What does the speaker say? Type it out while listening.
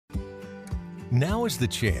Now is the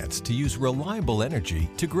chance to use reliable energy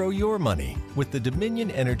to grow your money with the Dominion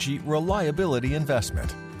Energy Reliability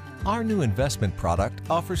Investment. Our new investment product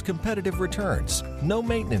offers competitive returns, no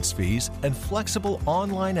maintenance fees, and flexible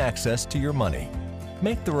online access to your money.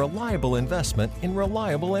 Make the reliable investment in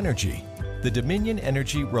reliable energy. The Dominion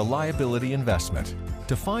Energy Reliability Investment.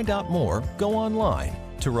 To find out more, go online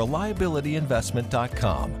to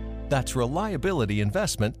reliabilityinvestment.com. That's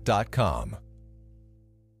reliabilityinvestment.com.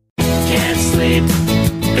 Can't sleep,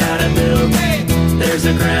 gotta build. There's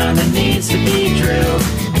a ground that needs to be drilled,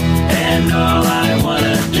 and all I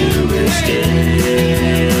wanna do is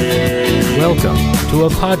dig. Welcome to a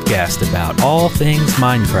podcast about all things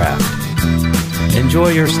Minecraft. Enjoy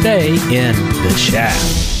your stay in The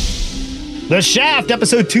Shaft. The Shaft,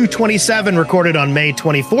 episode 227, recorded on May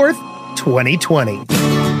 24th, 2020.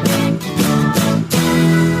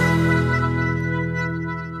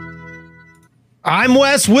 I'm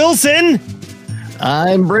Wes Wilson.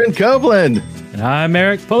 I'm Brent Copeland. And I'm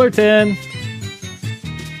Eric Fullerton.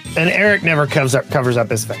 And Eric never covers up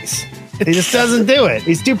his face. He just doesn't do it.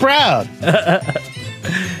 He's too proud.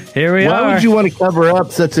 Here we are. Why would you want to cover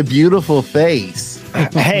up such a beautiful face?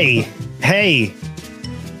 Hey.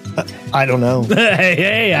 I don't know.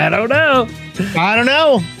 hey, I don't know. I don't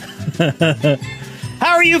know.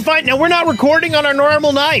 How are you finding? Now, we're not recording on our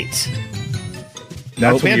normal night.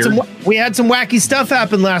 That's we had some wacky stuff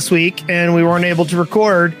happen last week, and we weren't able to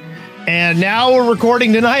record. And now we're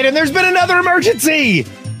recording tonight, and there's been another emergency,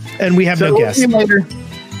 and we have no guests. See you later.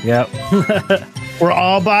 Yep. We're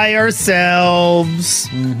all by ourselves.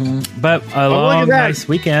 Mm-hmm. But a long, nice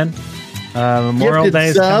weekend. Memorial Day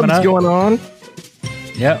is coming up. Going on.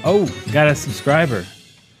 Yeah. Oh, got a subscriber.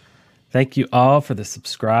 Thank you all for the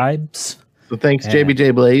subscribes. So thanks,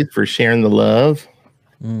 JBJ Blaze, for sharing the love.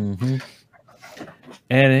 Mm-hmm.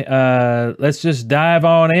 And let's just dive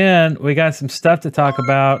on in. We got some stuff to talk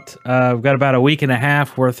about. We've got about a week and a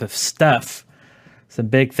half worth of stuff. Some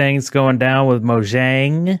big things going down with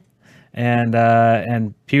Mojang and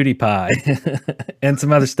PewDiePie and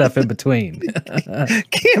some other stuff in between.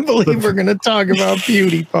 Can't believe we're going to talk about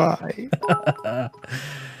PewDiePie.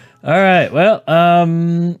 All right. Well,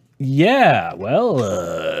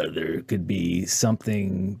 there could be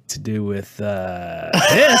something to do with this.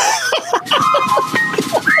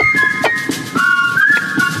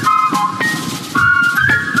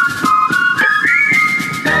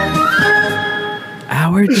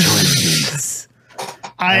 Our choices.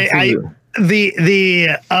 Train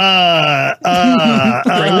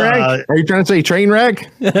wreck? Are you trying to say train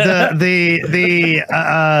wreck? The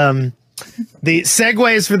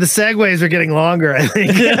segues for the segues are getting longer, I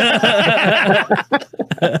think.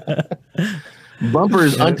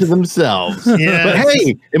 Bumpers unto themselves. Yes. But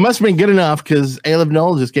hey, it must have been good enough because Aleb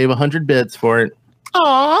Knoll just gave 100 bits for it.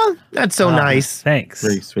 Aw, that's so nice. Thanks.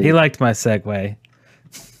 Very sweet. He liked my segue.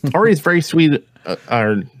 Or he's very sweet.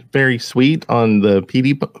 Very sweet on the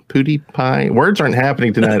PewDiePie. Words aren't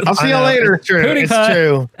happening tonight. I'll see y'all later. It's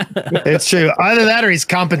true. It's true. Either that or he's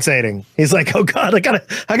compensating. He's like, oh God, I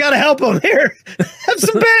gotta help him here. Have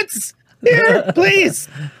some bits here, please.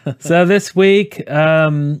 So this week,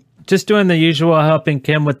 just doing the usual, helping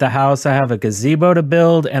Kim with the house. I have a gazebo to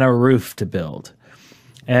build and a roof to build.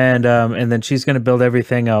 And then she's going to build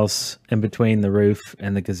everything else in between the roof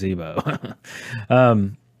and the gazebo.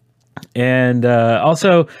 And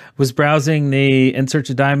also was browsing the In Search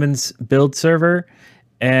of Diamonds build server,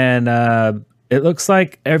 and it looks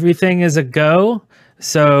like everything is a go.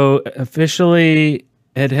 So officially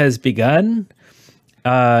it has begun.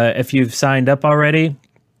 If you've signed up already,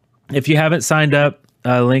 if you haven't signed up,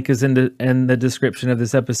 link is in the description of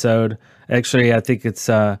this episode. Actually, I think it's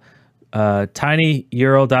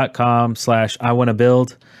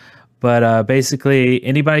tinyurl.com/iwannabuild. But basically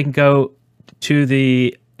anybody can go to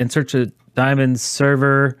the In Search of Diamonds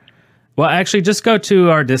server. Well, actually, just go to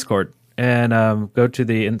our Discord and go to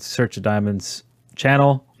the In Search of Diamonds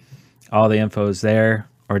channel. All the info is there,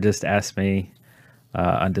 or just ask me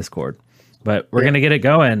on Discord. But we're gonna get it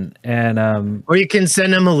going, and or you can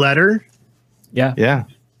send him a letter. Yeah.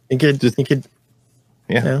 You could.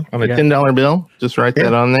 On a $10 bill. Just write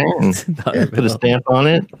that on there and put a stamp on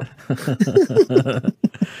it.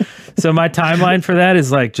 So my timeline for that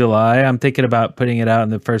is like July. I'm thinking about putting it out on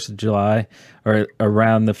the 1st of July or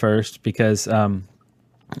around the 1st because and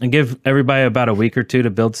give everybody about a week or two to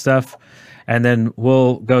build stuff. And then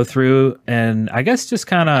we'll go through and I guess just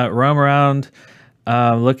kind of roam around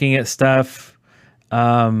looking at stuff,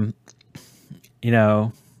 making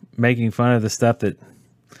fun of the stuff that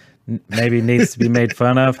maybe needs to be made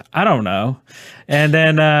fun of. I don't know. And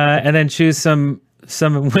then choose some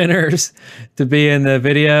some winners to be in the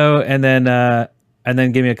video, and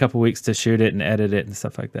then give me a couple weeks to shoot it and edit it and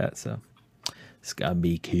stuff like that. So it's gonna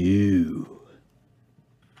be cool.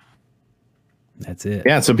 That's it.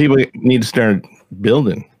 Yeah, so people need to start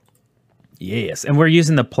building. Yes, and we're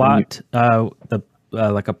using the plot,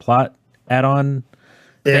 like a plot add-on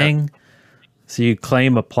thing. So you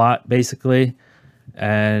claim a plot basically,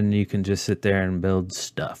 and you can just sit there and build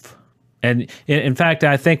stuff. And in fact,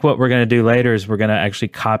 I think what we're going to do later is we're going to actually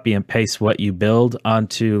copy and paste what you build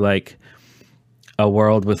onto like a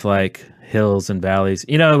world with like hills and valleys.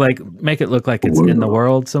 You know, like make it look like it's in the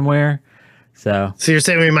world somewhere. So you're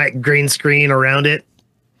saying we might green screen around it?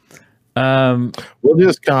 We'll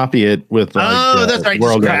just copy it with like, that's right.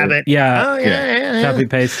 world Just grab it. Yeah. Yeah. Copy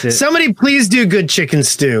paste it. Somebody please do good chicken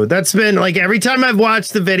stew. That's been like every time I've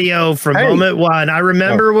watched the video from moment one, I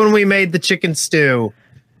remember when we made the chicken stew.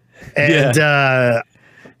 And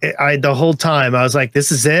the whole time I was like,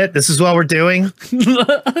 this is it. This is what we're doing.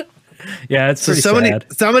 Yeah, it's pretty sad.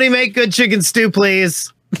 Somebody make good chicken stew,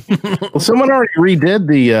 please. Well, someone already redid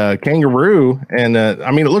the kangaroo, and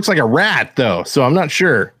I mean, it looks like a rat though, so I'm not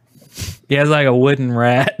sure. He has like a wooden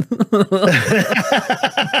rat.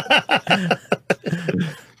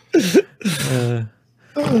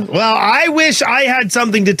 Well, I wish I had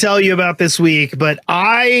something to tell you about this week, but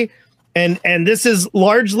and this is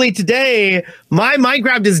largely today, my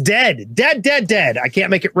Minecraft is dead. I can't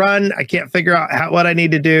make it run. I can't figure out what I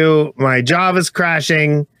need to do. My Java's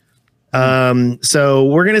crashing. So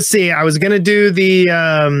we're going to see. I was going to do the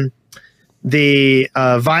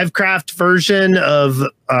Vivecraft version of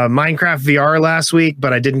Minecraft VR last week,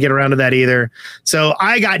 but I didn't get around to that either. So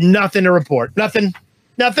I got nothing to report. Nothing.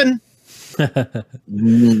 Nothing.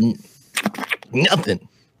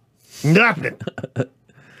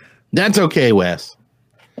 That's okay, Wes.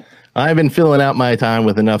 I've been filling out my time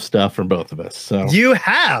with enough stuff for both of us. So you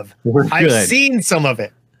have. I've seen some of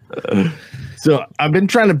it. So I've been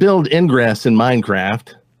trying to build ingress in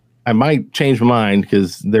Minecraft. I might change my mind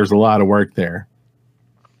because there's a lot of work there.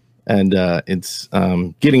 And it's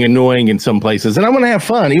getting annoying in some places. And I want to have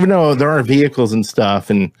fun, even though there are vehicles and stuff.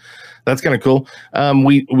 And that's kind of cool.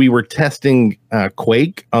 We were testing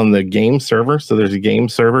Quake on the game server. So there's a game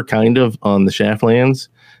server kind of on the Shaftlands.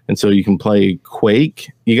 And so you can play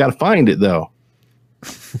Quake. You got to find it, though.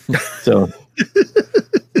 So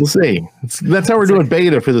we'll see. That's how we're doing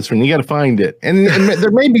beta for this one. You got to find it. And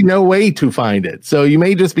there may be no way to find it. So you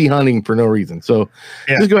may just be hunting for no reason. So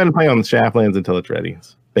just go ahead and play on the Shaftlands until it's ready,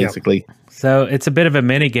 basically. Yep. So it's a bit of a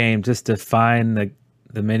mini game just to find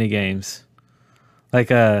the mini games.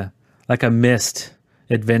 Like a Myst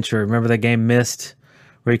adventure. Remember the game Myst?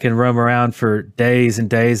 Where you can roam around for days and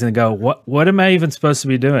days and go, what am I even supposed to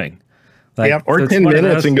be doing? Like, or 10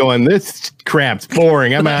 minutes and going, this crap's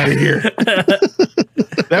boring. I'm out of here.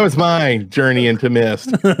 That was my journey into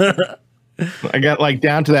Myst. I got like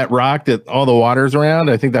down to that rock that all the water's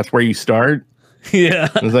around. I think that's where you start. Yeah.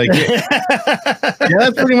 I was like, yeah,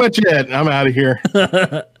 that's pretty much it. I'm out of here.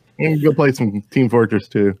 I'm going to go play some Team Fortress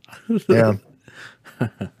 2. Yeah.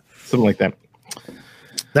 Something like that.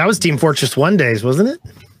 That was Team Fortress 1 days, wasn't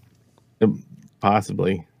it?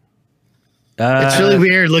 Possibly. It's really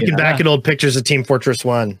weird looking back at old pictures of Team Fortress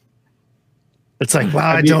 1. It's like,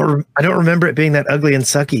 wow, I don't remember it being that ugly and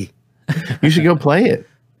sucky. You should go play it.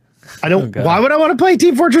 I don't. Why would I want to play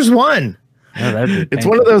Team Fortress 1? It's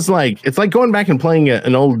one of those it's like going back and playing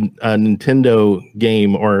an old Nintendo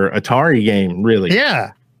game or Atari game, really.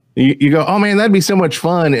 Yeah. You go, oh man, that'd be so much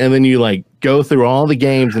fun, and then you like go through all the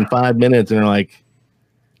games in 5 minutes, and you're like,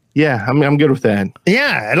 yeah, I'm good with that.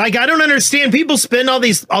 Yeah, like I don't understand. People spend all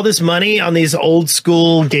this money on these old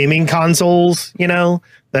school gaming consoles,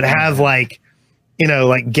 that have like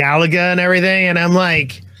Galaga and everything, and I'm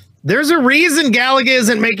like, there's a reason Galaga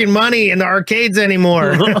isn't making money in the arcades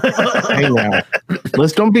anymore. Hey, now,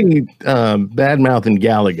 let's don't be bad mouthing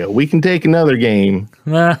Galaga. We can take another game.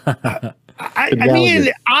 I mean,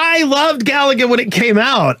 I loved Galaga when it came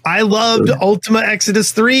out. I loved Ultima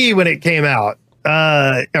Exodus 3 when it came out.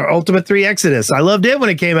 Or Ultima 3 Exodus. I loved it when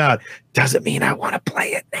it came out. Doesn't mean I want to play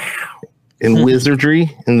it now. In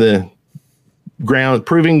Wizardry, in the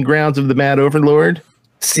proving grounds of the Mad Overlord.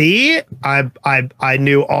 See, I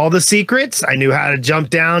knew all the secrets. I knew how to jump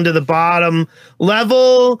down to the bottom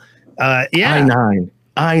level. Yeah.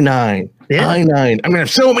 I9. Yeah. I9. I'm gonna have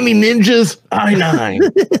so many ninjas. I9.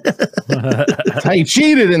 That's how you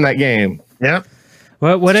cheated in that game. Yeah.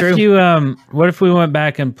 What if we went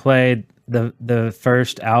back and played the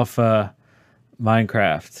first alpha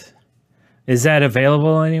Minecraft? Is that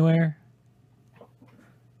available anywhere?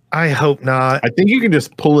 I hope not. I think you can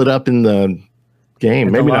just pull it up in the game.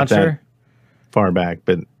 In Maybe the not that. far back,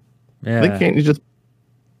 but Yeah. they can't you just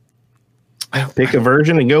pick a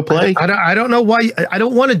version and go play? I don't know why. I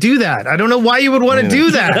don't want to do that. I don't know why you would want to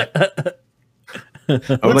do that.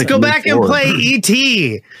 Let's go back and play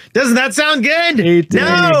E.T. Doesn't that sound good? E.T.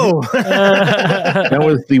 No. That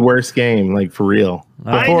was the worst game, like for real.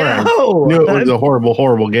 I Before know. knew it was a horrible,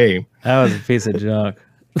 horrible game. That was a piece of junk.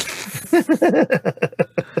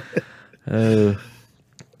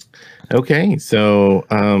 Okay, so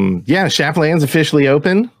yeah, Shaftland's officially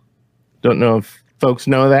open. Don't know if folks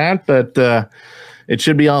know that, but it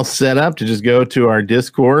should be all set up to just go to our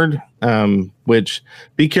Discord. Which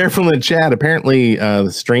be careful in the chat. Apparently, the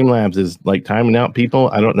Streamlabs is like timing out people.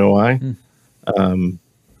 I don't know why.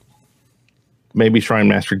 Maybe Shrine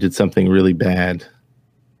Master did something really bad.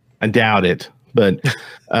 I doubt it, but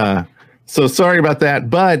so sorry about that.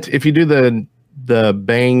 But if you do the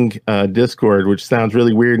Bang Discord, which sounds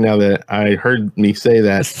really weird now that I heard me say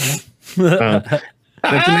that,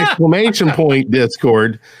 that's an exclamation point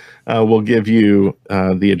Discord. We'll give you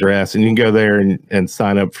the address, and you can go there and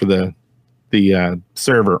sign up for the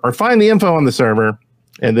server, or find the info on the server,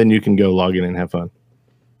 and then you can go log in and have fun.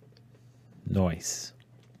 Nice.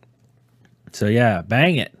 So yeah,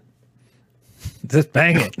 bang it. Just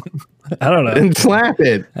bang it. I don't know. And slap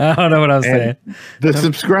it. I don't know what I'm saying. The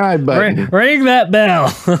subscribe button. Ring that bell.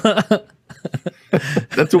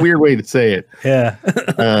 That's a weird way to say it. Yeah.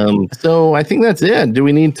 So I think that's it. Do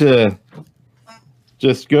we need to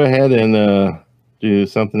just go ahead and do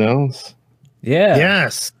something else? Yeah.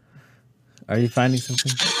 Yes. Are you finding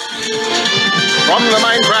something? From the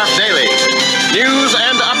Minecraft Daily, news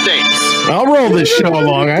and updates. I'll roll this show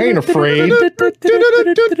along. I ain't afraid.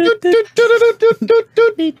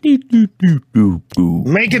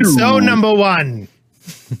 Make it so, number one.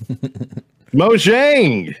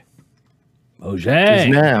 Mojang Mojang. is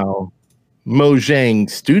now Mojang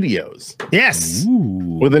Studios Yes.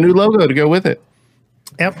 with a new logo to go with it.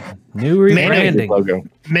 Yep. New New rebranding. logo.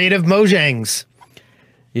 Made of Mojangs.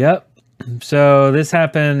 Yep. So this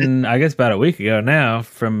happened, I guess, about a week ago now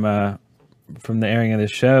from the airing of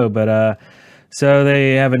this show. But so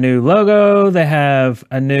they have a new logo. They have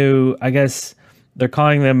a new, I guess they're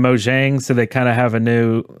calling them Mojang. So they kind of have a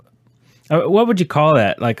new, what would you call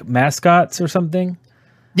that? Like mascots or something?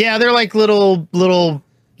 Yeah, they're like little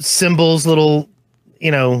symbols, little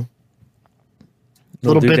Little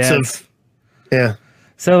bits doodads. of. Yeah.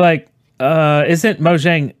 So like, isn't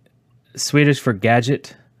Mojang Swedish for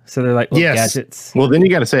gadget? So they're like little Yes. gadgets. Well, then you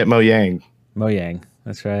got to say it Mojang Mojang.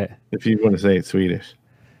 That's right. if you want to say it Swedish.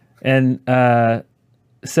 And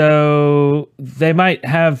so there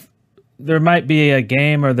might be a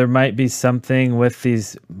game, or there might be something with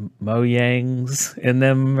these Mojangs in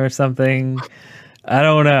them or something. I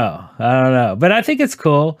don't know. But I think it's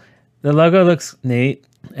cool. The logo looks neat.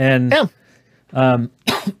 And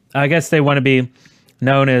I guess they want to be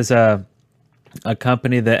known as a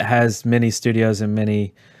company that has many studios and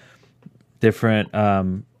many different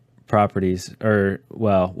properties, or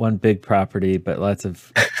one big property, but lots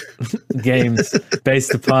of games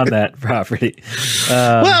based upon that property.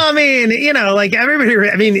 Well, I mean, like everybody,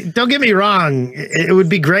 I mean, don't get me wrong. It would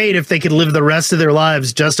be great if they could live the rest of their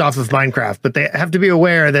lives just off of Minecraft, but they have to be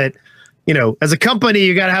aware that, as a company,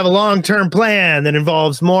 you got to have a long-term plan that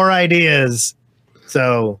involves more ideas.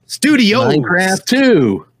 So studios. Minecraft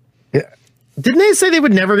 2. Didn't they say they were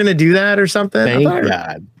never going to do that or something? Thank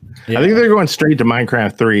God. Yeah. I think they're going straight to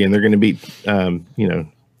Minecraft 3, and they're going to beat,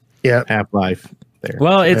 Yeah. Half-Life there.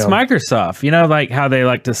 Well, it's Yeah. Microsoft. Like how they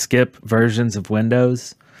like to skip versions of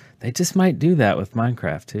Windows. They just might do that with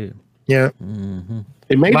Minecraft too. Yeah.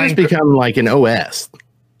 It may just become like an OS,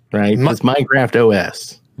 right? It's Minecraft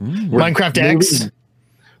OS. Minecraft X.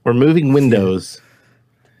 We're moving Windows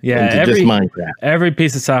Yeah, into just Minecraft. every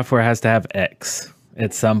piece of software has to have X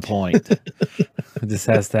at some point. It just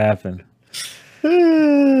has to happen.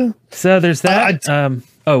 So there's that.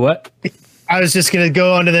 What? I was just going to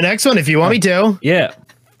go on to the next one if you want me to. Yeah.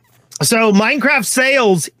 So Minecraft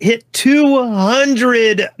sales hit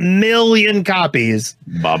 200 million copies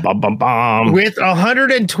Bum, bum, bum, bum. with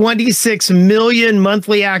 126 million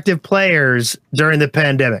monthly active players during the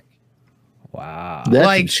pandemic. Wow. That's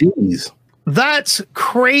like- cheese. That's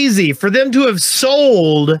crazy for them to have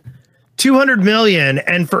sold 200 million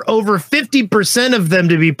and for over 50% of them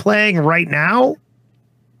to be playing right now.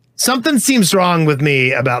 Something seems wrong with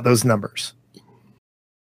me about those numbers.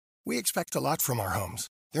 We expect a lot from our homes.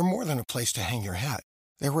 They're more than a place to hang your hat.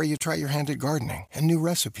 They're where you try your hand at gardening and new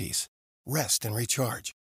recipes. Rest and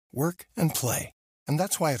recharge. Work and play. And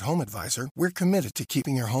that's why at Home Advisor, we're committed to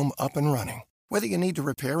keeping your home up and running. Whether you need to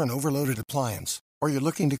repair an overloaded appliance Or you're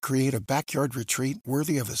looking to create a backyard retreat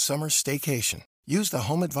worthy of a summer staycation? Use the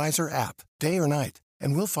Home Advisor app, day or night,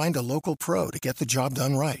 and we'll find a local pro to get the job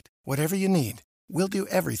done right. Whatever you need, we'll do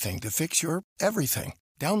everything to fix your everything.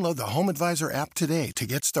 Download the Home Advisor app today to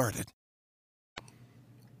get started.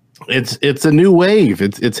 It's a new wave.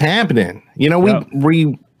 It's happening. You know,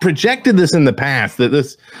 we projected this in the past that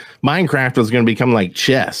this Minecraft was going to become like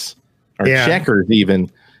chess or checkers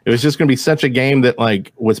even. It was just going to be such a game that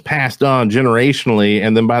like was passed on generationally.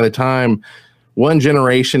 And then by the time one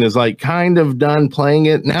generation is like kind of done playing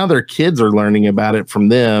it, now their kids are learning about it from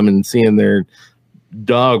them and seeing their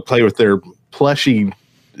dog play with their plushy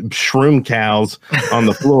shroom cows on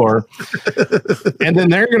the floor. And then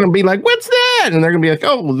they're going to be like, what's that? And they're going to be like,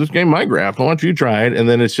 oh, well, this game Minecraft. Why don't you try it? And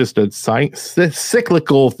then it's just a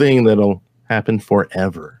cyclical thing that'll happen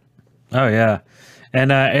forever. Oh, yeah. And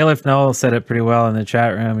Aleph Noel said it pretty well in the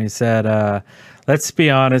chat room. He said, let's be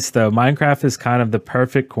honest, though. Minecraft is kind of the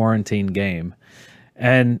perfect quarantine game.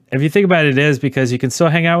 And if you think about it, it is because you can still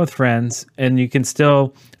hang out with friends and you can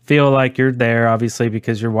still feel like you're there, obviously,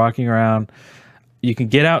 because you're walking around. You can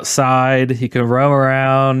get outside. You can roam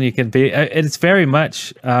around. You can be. It's very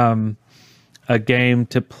much a game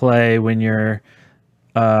to play when you're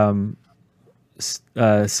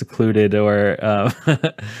secluded or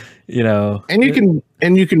you know, and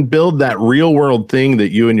you can build that real world thing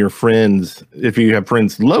that you and your friends, if you have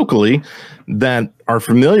friends locally that are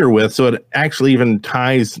familiar with, so it actually even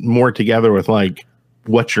ties more together with like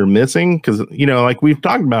what you're missing. Because, you know, like we've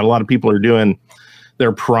talked about, a lot of people are doing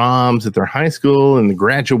their proms at their high school and the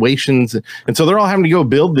graduations, and so they're all having to go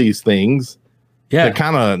build these things that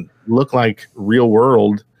kind of look like real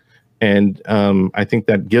world. And I think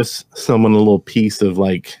that gives someone a little piece of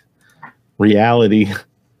like reality.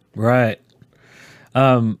 Right.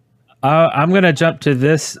 I'm going to jump to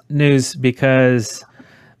this news because,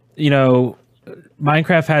 you know,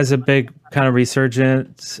 Minecraft has a big kind of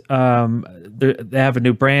resurgence. They have a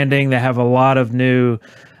new branding. They have a lot of new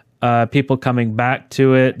people coming back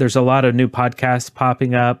to it. There's a lot of new podcasts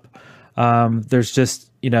popping up. There's just,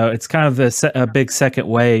 you know, it's kind of a big second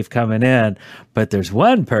wave coming in, but there's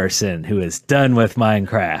one person who is done with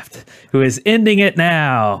Minecraft, who is ending it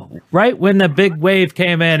now. Right when the big wave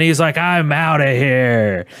came in, he's like, I'm out of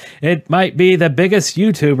here. It might be the biggest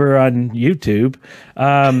YouTuber on YouTube.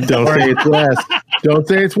 Don't say it's Wes. Don't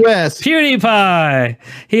say it's Wes. PewDiePie.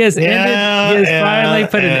 He has finally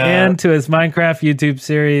put an end to his Minecraft YouTube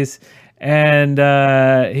series. And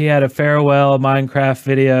he had a farewell Minecraft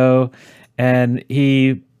video. And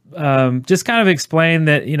he just kind of explained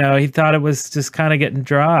that, you know, he thought it was just kind of getting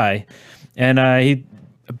dry. And he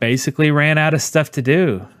basically ran out of stuff to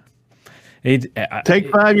do.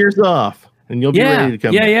 Take 5 years off and you'll be ready to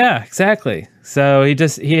come back. Yeah, exactly. So he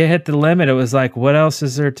hit the limit. It was like, what else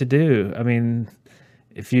is there to do? I mean,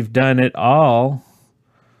 if you've done it all,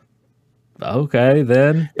 okay,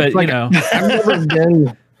 then. But, like, you know. I've never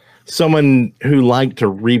been someone who liked to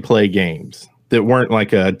replay games that weren't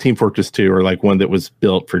like a Team Fortress 2 or like one that was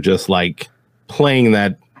built for just like playing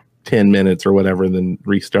that 10 minutes or whatever, then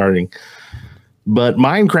restarting. But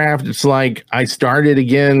Minecraft, it's like I started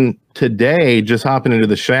again today, just hopping into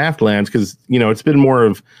the Shaftlands because, you know, it's been more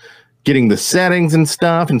of getting the settings and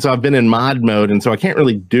stuff. And so I've been in mod mode. And so I can't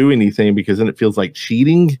really do anything because then it feels like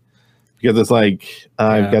cheating because it's like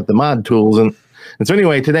I've got the mod tools. And so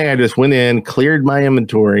anyway, today I just went in, cleared my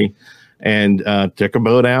inventory, and took a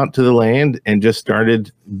boat out to the land and just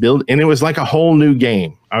started build. And it was like a whole new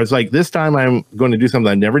game. I was like, this time I'm going to do something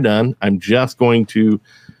I've never done. I'm just going to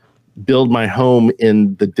build my home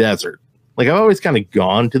in the desert. Like I've always kind of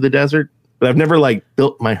gone to the desert, but I've never like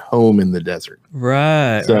built my home in the desert.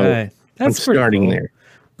 Right. So right. I'm starting there.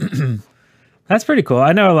 That's pretty cool.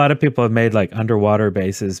 I know a lot of people have made like underwater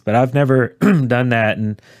bases, but I've never done that.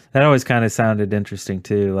 And that always kind of sounded interesting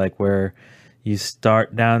too. Like where you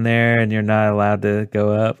start down there and you're not allowed to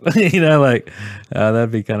go up, you know, like,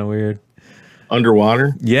 that'd be kind of weird.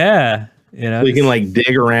 Underwater? Yeah. You know, so you can like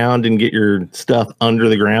dig around and get your stuff under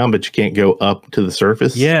the ground, but you can't go up to the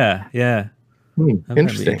surface. Yeah. Yeah.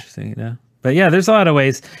 Interesting. You know, but yeah, there's a lot of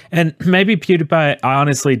ways. And maybe PewDiePie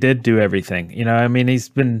honestly did do everything. You know, I mean, he's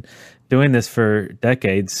been doing this for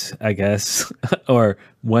decades, I guess, or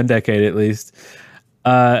 1 decade at least.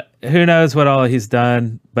 Who knows what all he's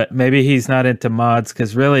done, but maybe he's not into mods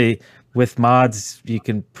because really with mods, you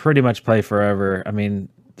can pretty much play forever. I mean,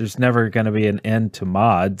 there's never going to be an end to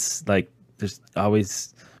mods. Like there's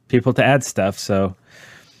always people to add stuff. So,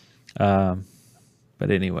 but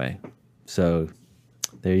anyway, so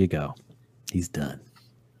there you go. He's done.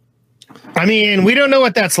 I mean, we don't know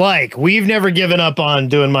what that's like. We've never given up on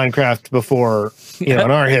doing Minecraft before, you know,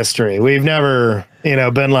 in our history. We've never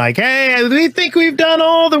been like, hey, we think we've done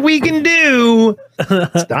all that we can do.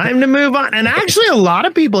 It's time to move on. And actually, a lot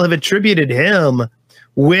of people have attributed him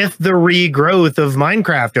with the regrowth of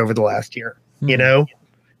Minecraft over the last year,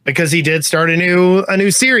 because he did start a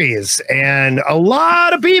new series, and a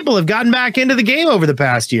lot of people have gotten back into the game over the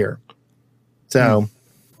past year. So,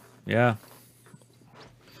 yeah.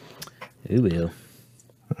 Who will?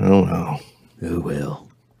 Oh, well. Who will?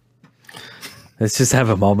 Let's just have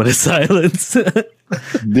a moment of silence.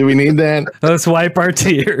 Do we need that? Let's wipe our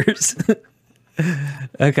tears.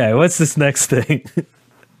 Okay, what's this next thing?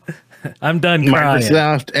 I'm done crying.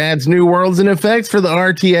 Microsoft adds new worlds and effects for the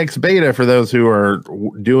RTX beta for those who are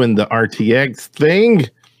doing the RTX thing.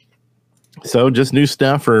 So just new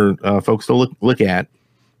stuff for folks to look at.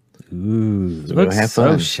 Ooh, so looks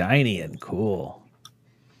so shiny and cool.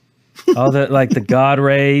 All the the God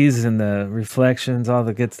rays and the reflections, all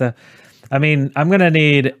the good stuff. I mean, I'm gonna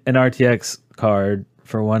need an RTX card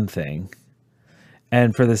for one thing,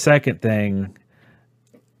 and for the second thing,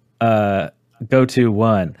 go to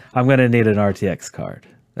one. I'm gonna need an RTX card.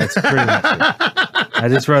 That's pretty much it. I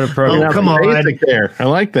just wrote a program. Oh, come on. There. I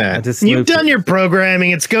like that. You've done your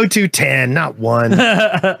programming. It's go to 10, not 1. Oh,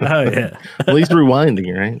 yeah. At least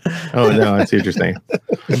rewinding, right? Oh, no, I see what you're saying.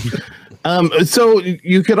 So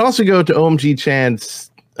you could also go to OMG Chad's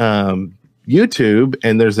YouTube,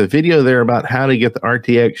 and there's a video there about how to get the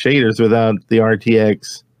RTX shaders without the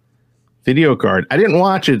RTX video card. I didn't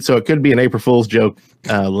watch it, so it could be an April Fool's joke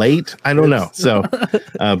late. I don't know. So,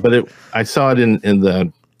 but I saw it in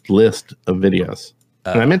the list of videos,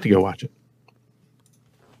 and I meant to go watch it.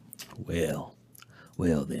 Well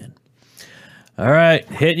then. All right,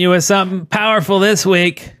 hitting you with something powerful this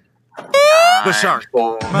week. The shark.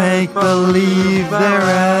 Make believe they're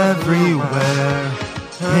everywhere,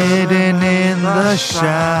 hidden in the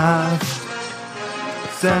shaft.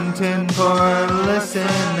 Sent in for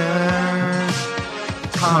listeners,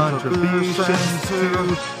 contributions to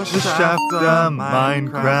the Shaft, the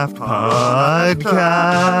Minecraft podcast.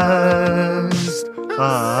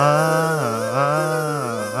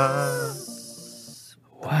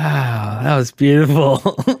 Wow, that was beautiful.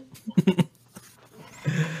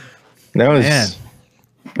 That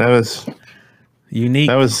was unique.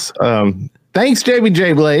 That was thanks,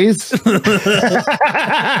 JBJ Blaze.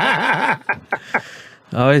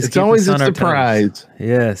 It's always a surprise.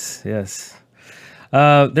 Yes.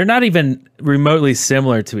 They're not even remotely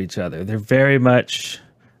similar to each other. They're very much,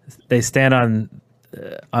 they stand on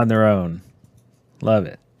their own. Love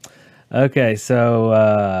it. Okay,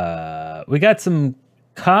 so we got some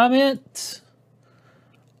comments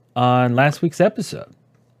on last week's episode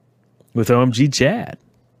with OMG Chad.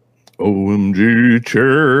 OMG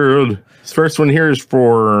Chad. This first one here is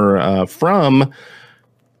from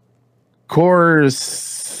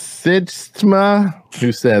Korsitma,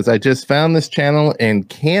 who says, I just found this channel and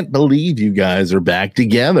can't believe you guys are back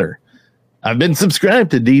together. I've been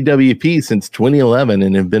subscribed to DWP since 2011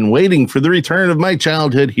 and have been waiting for the return of my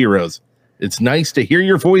childhood heroes. It's nice to hear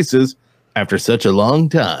your voices after such a long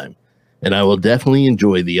time, and I will definitely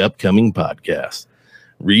enjoy the upcoming podcast.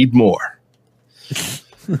 Read more.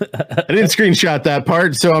 I didn't screenshot that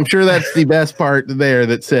part, so I'm sure that's the best part there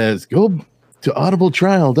that says, go to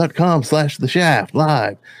audibletrial.com/the shaft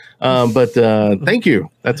live. But thank you.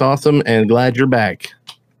 That's awesome, and glad you're back.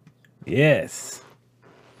 Yes.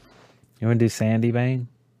 You want to do Sandy Bane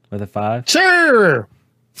with a 5? Sure.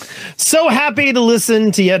 So happy to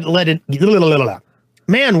listen to yet let it.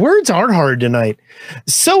 Man, words are hard tonight.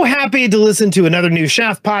 So happy to listen to another new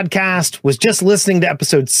Shaft podcast. Was just listening to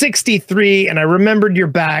episode 63, and I remembered you're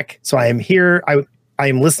back, so I am here. I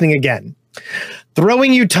am listening again.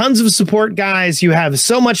 Throwing you tons of support, guys. You have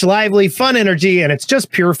so much lively, fun energy, and it's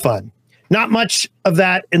just pure fun. Not much of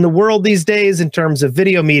that in the world these days in terms of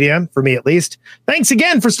video media, for me at least. Thanks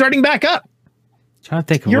again for starting back up. Trying to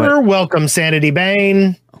think of You're welcome, Sanity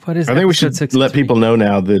Bane. What is I think we should 63? Let people know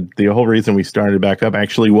now that the whole reason we started back up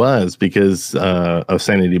actually was because of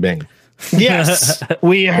Sanity Bane. Yes,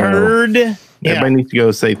 we heard. Everybody needs to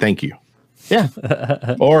go say thank you. Yeah.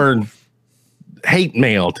 Or hate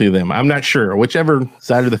mail to them. I'm not sure. Whichever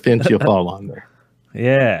side of the fence you'll fall on there.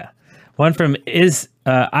 Yeah. One from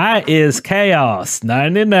I is Chaos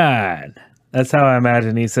 99. That's how I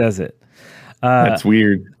imagine he says it. That's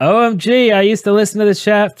weird. OMG, I used to listen to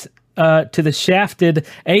the Shafted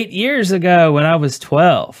 8 years ago when I was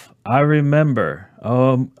 12. I remember.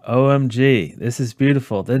 OMG, this is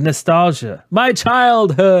beautiful. The nostalgia. My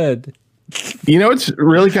childhood. You know, it's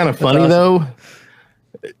really kind of funny, though.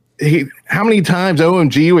 How many times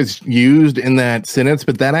OMG was used in that sentence,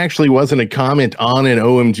 but that actually wasn't a comment on the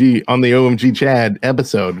OMG Chad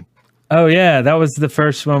episode. Oh yeah, that was the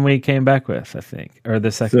first one we came back with, I think, or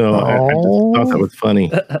the second. So I just thought that was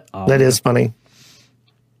funny. That is funny.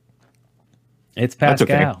 It's That's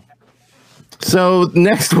okay. Pascal. So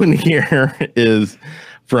next one here is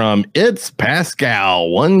from It's Pascal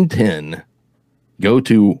 110. Go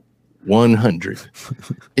to 100.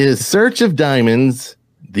 Is Search of Diamonds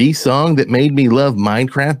the song that made me love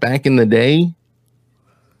Minecraft back in the day?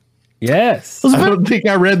 Yes. I don't think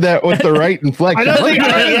I read that with the right inflection.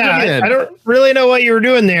 I don't really know what you were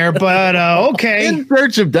doing there, but okay. In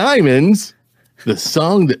Search of Diamonds, the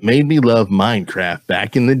song that made me love Minecraft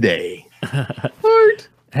back in the day. Heart.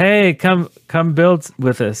 Hey, come build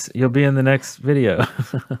with us. You'll be in the next video.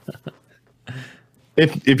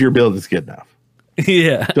 if your build is good enough.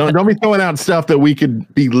 Yeah. Don't be throwing out stuff that we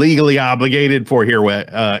could be legally obligated for here,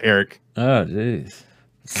 Eric. Oh, jeez.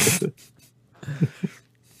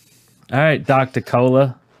 All right, Dr.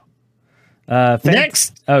 Cola.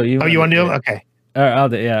 Next. You want to do it? Okay. I'll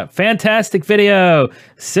do, yeah. Fantastic video.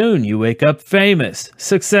 Soon you wake up famous.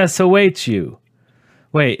 Success awaits you.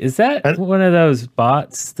 Wait, is that one of those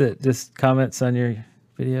bots that just comments on your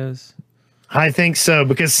videos? I think so,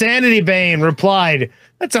 because Sanity Bane replied,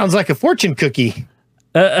 "That sounds like a fortune cookie."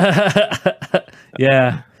 Yeah.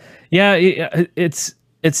 It's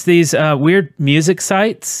these weird music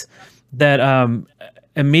sites that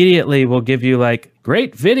immediately will give you like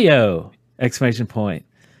great video ! I've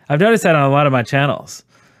noticed that on a lot of my channels.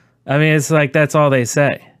 I mean, it's like that's all they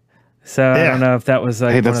say. So I don't know if that was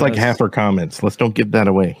like. Hey, that's like half our comments. Let's don't give that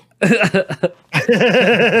away.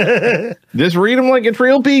 Just read them like it's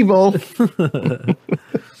real people.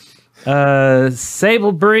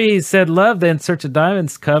 Sable Breeze said, "Love the In Search of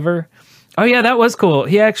Diamonds cover." Oh yeah, that was cool.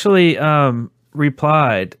 He actually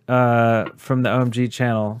replied from the OMG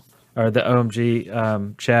channel or the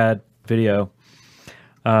OMG Chad video.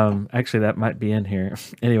 Actually, that might be in here.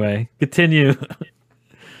 Anyway, continue.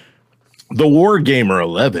 The Wargamer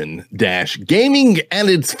 11 - Gaming at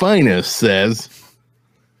its finest says,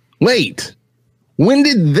 "Wait, when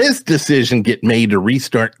did this decision get made to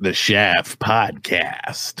restart the Shaft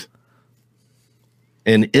podcast?"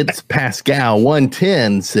 And It's Pascal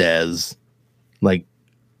 110 says, like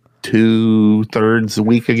 2/3 a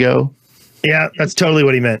week ago. Yeah, that's totally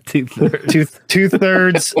what he meant.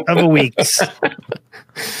 2/3 of a week.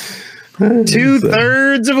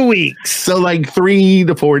 2/3 of a week. So like 3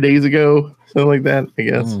 to 4 days ago, something like that, I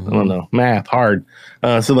guess. I don't know. Math, hard.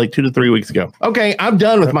 So like 2 to 3 weeks ago. Okay, I'm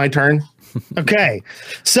done with my turn. Okay.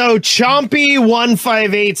 So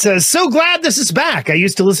Chompy158 says, "So glad this is back. I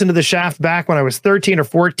used to listen to the Shaft back when I was 13 or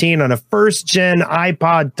 14 on a first-gen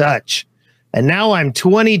iPod Touch. And now I'm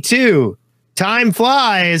 22. Time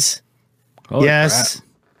flies." Holy yes. crap.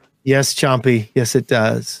 Yes, Chompy. Yes, it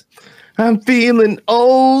does. I'm feeling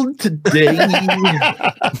old today.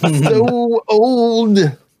 So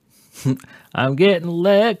old. I'm getting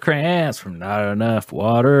leg cramps from not enough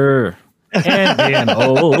water and being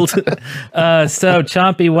old. So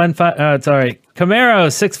Chompy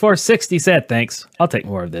Camaro 6460 said, "Thanks. I'll take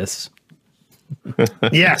more of this."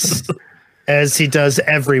 Yes, as he does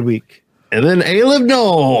every week. And then Aleb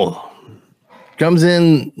Noel comes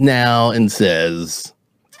in now and says,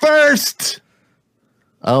 "First,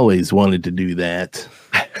 always wanted to do that."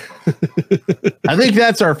 I think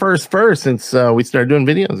that's our first since we started doing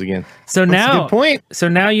videos again. So That's a now, good point. So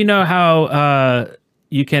now you know how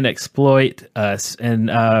you can exploit us and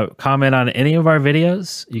comment on any of our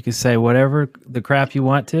videos. You can say whatever the crap you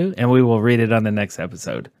want to, and we will read it on the next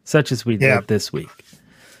episode, such as we did this week.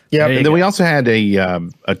 Yeah, and then we also had a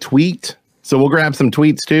tweet. So we'll grab some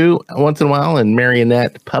tweets too once in a while. And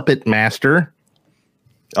Marionette Puppet Master,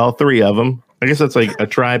 all three of them. I guess that's like a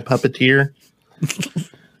tribe puppeteer.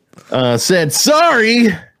 Said, "Sorry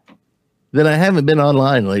that I haven't been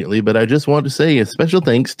online lately, but I just want to say a special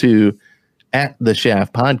thanks to at the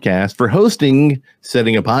Shaft Podcast for hosting,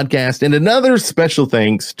 setting a podcast, and another special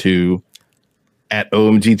thanks to at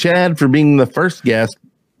OMG Chad for being the first guest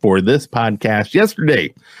for this podcast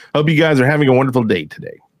yesterday. Hope you guys are having a wonderful day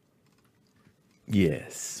today."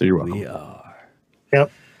 Yes, so you're welcome. We are.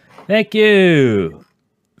 Yep. Thank you.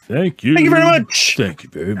 Thank you. Thank you very much. Thank you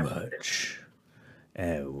very much.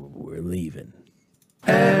 And we're leaving.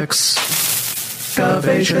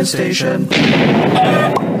 Excavation station.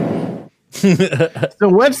 So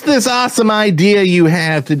what's this awesome idea you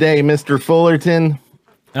have today, Mr. Fullerton?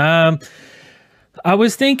 I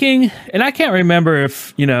was thinking, and I can't remember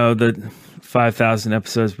if, the 5,000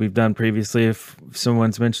 episodes we've done previously, if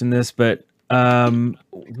someone's mentioned this, but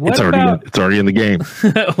What It's already in the game.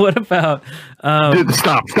 what about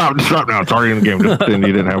Stop now. It's already in the game. Just pretend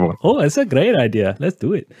you didn't have one. Oh, that's a great idea. Let's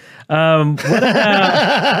do it. What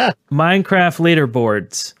about Minecraft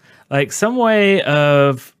leaderboards? Like some way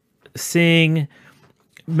of seeing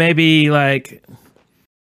maybe like.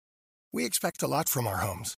 We expect a lot from our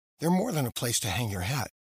homes. They're more than a place to hang your hat.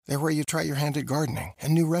 They're where you try your hand at gardening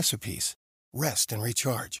and new recipes. Rest and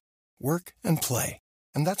recharge. Work and play.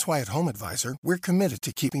 And that's why at Home Advisor, we're committed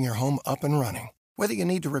to keeping your home up and running. Whether you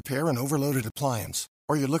need to repair an overloaded appliance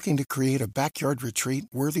or you're looking to create a backyard retreat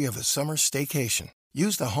worthy of a summer staycation,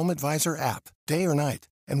 use the Home Advisor app, day or night,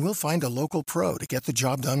 and we'll find a local pro to get the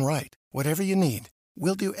job done right. Whatever you need,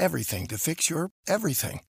 we'll do everything to fix your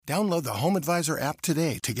everything. Download the Home Advisor app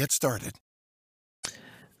today to get started.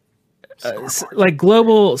 Like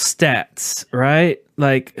global stats, right?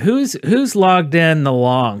 Like who's logged in the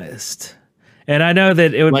longest? And I know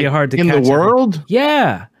that it would be hard to in catch the world.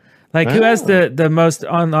 Yeah, like who has the most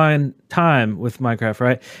online time with Minecraft,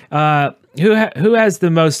 right? Who has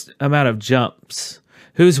the most amount of jumps?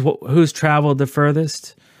 Who's traveled the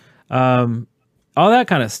furthest? All that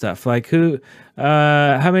kind of stuff. Like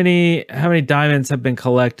how many diamonds have been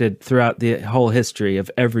collected throughout the whole history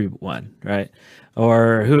of everyone, right?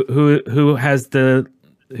 Or who has the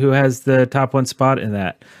top one spot in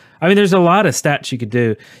that? I mean, there's a lot of stats you could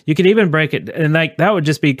do. You could even break it, and like that would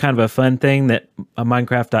just be kind of a fun thing that a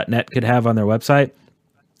Minecraft.net could have on their website.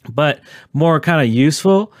 But more kind of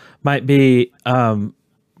useful might be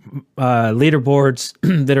leaderboards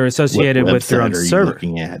that are associated with their own server.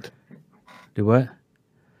 Looking at? Do what?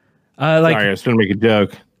 Sorry, I was trying to make a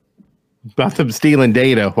joke about them stealing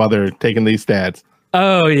data while they're taking these stats.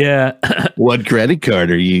 Oh yeah. What credit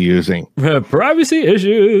card are you using? Privacy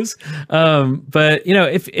issues. But you know,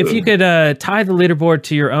 if you could tie the leaderboard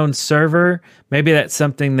to your own server, maybe that's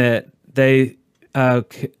something that they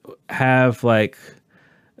have like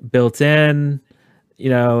built in.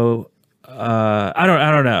 You know, I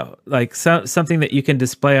don't know, like something that you can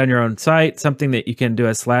display on your own site, something that you can do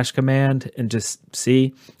a / command and just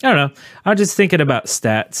see. I don't know. I was just thinking about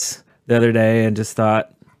stats the other day and just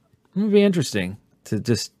thought it would be interesting to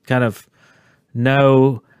just kind of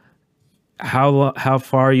know how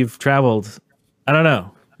far you've traveled. I don't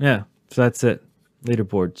know. Yeah. So that's it.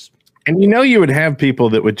 Leaderboards. And you would have people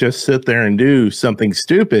that would just sit there and do something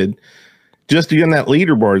stupid just to get on that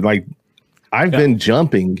leaderboard. Like I've been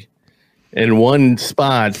jumping in one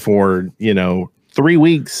spot for, 3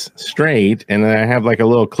 weeks straight. And then I have like a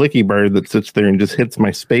little clicky bird that sits there and just hits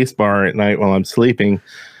my space bar at night while I'm sleeping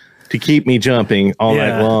to keep me jumping all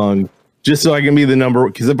night long. Just so I can be the number,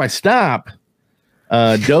 because if I stop,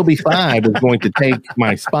 Dobie 5 is going to take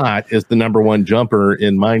my spot as the #1 jumper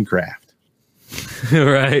in Minecraft.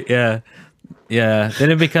 Right? Yeah, yeah.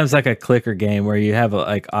 Then it becomes like a clicker game where you have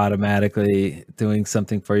like automatically doing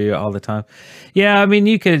something for you all the time. Yeah, I mean,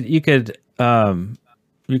 you could certainly.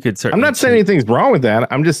 I'm not saying anything's wrong with that.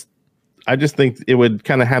 I just think it would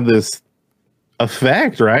kind of have this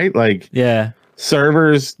effect, right? Like,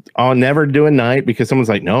 servers I'll never do a night because someone's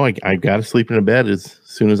like, no, I got to sleep in a bed as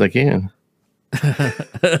soon as I can.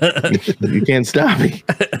 You can't stop me.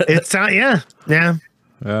 It's yeah.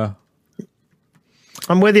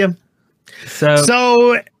 I'm with you.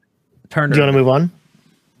 So Turner. Do you want to move on?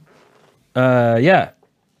 Yeah.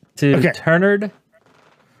 To Turner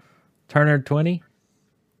 20.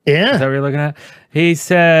 Yeah. Is that what you're looking at? He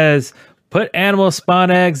says, put animal spawn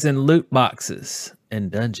eggs in loot boxes in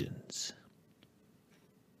dungeons.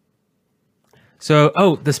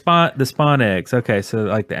 So, the spawn eggs. Okay, so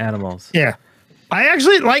like the animals. Yeah, I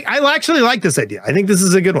actually like this idea. I think this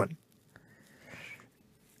is a good one.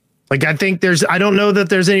 Like, I don't know that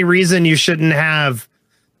there's any reason you shouldn't have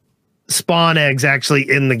spawn eggs actually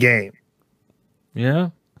in the game. Yeah,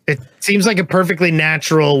 it seems like a perfectly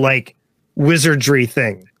natural like wizardry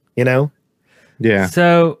thing, Yeah.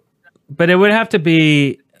 So, but it would have to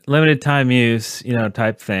be limited time use,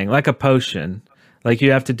 type thing, like a potion. Like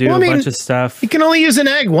you have to do a bunch of stuff. You can only use an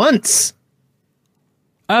egg once.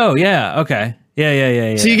 Oh yeah. Okay.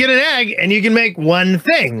 Yeah. So you get an egg and you can make one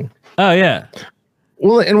thing. Oh yeah.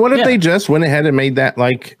 Well, and what if they just went ahead and made that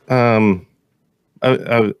like, well,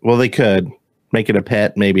 they could make it a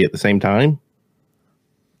pet maybe at the same time,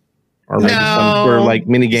 or maybe some sort of like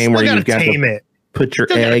mini game where you've got to put your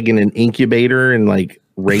egg in an incubator and like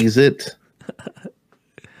raise it.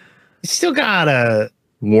 You still gotta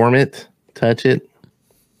warm it, touch it.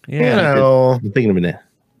 Yeah, I'm thinking of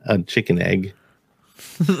a chicken egg.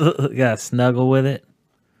 You gotta snuggle with it.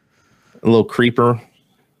 A little creeper.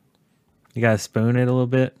 You gotta spoon it a little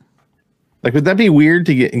bit. Like, would that be weird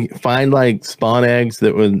to find like spawn eggs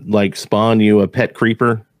that would like spawn you a pet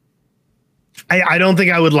creeper? I don't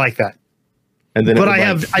think I would like that. And then, but I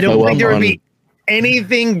don't think there would be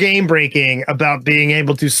anything game breaking about being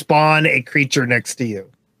able to spawn a creature next to you,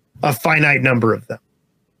 a finite number of them.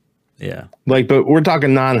 Yeah. Like, but we're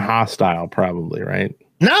talking non-hostile, probably, right?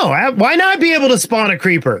 No, why not be able to spawn a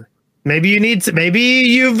creeper? Maybe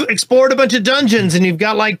you've explored a bunch of dungeons and you've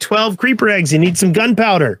got like 12 creeper eggs. You need some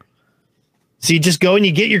gunpowder. So you just go and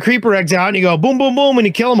you get your creeper eggs out and you go boom, boom, boom, and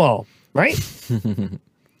you kill them all, right?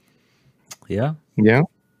 Yeah. Yeah.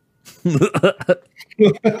 I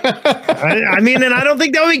mean, and I don't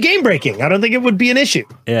think that would be game breaking. I don't think it would be an issue.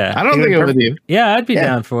 Yeah. I don't think it would be. Yeah, I'd be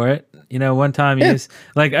down for it. You know, one time use.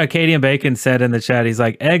 Like Acadian Bacon said in the chat, he's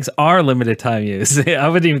like, eggs are limited time use. I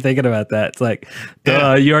wasn't even thinking about that. It's like,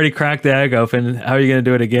 you already cracked the egg open. How are you going to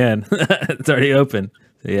do it again? It's already open.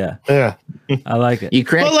 So, yeah. I like it.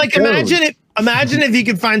 But like, imagine if you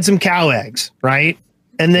could find some cow eggs, right?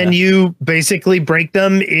 And then you basically break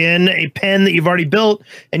them in a pen that you've already built,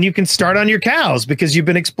 and you can start on your cows because you've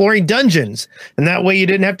been exploring dungeons. And that way you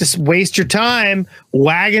didn't have to waste your time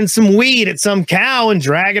wagging some weed at some cow and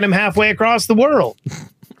dragging them halfway across the world.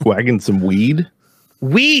 Wagging some weed?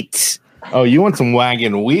 Wheat. Oh, you want some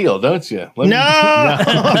wagon wheel, don't you? No.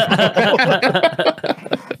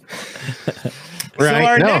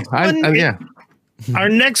 Right. Our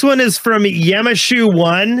next one is from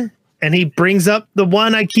Yamashu1. And he brings up the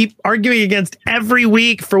one I keep arguing against every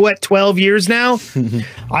week for 12 years now.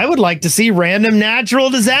 I would like to see random natural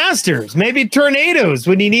disasters, maybe tornadoes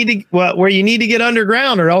when you need to, where you need to get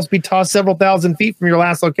underground or else be tossed several thousand feet from your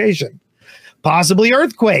last location. Possibly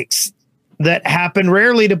earthquakes that happen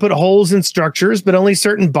rarely to put holes in structures, but only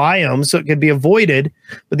certain biomes, so it can be avoided.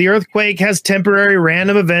 But the earthquake has temporary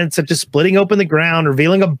random events such as splitting open the ground,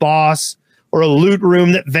 revealing a boss, or a loot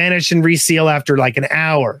room that vanish and reseal after like an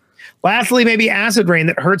hour. Lastly, maybe acid rain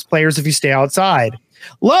that hurts players if you stay outside.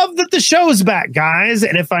 Love that the show's back, guys.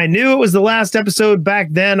 And if I knew it was the last episode back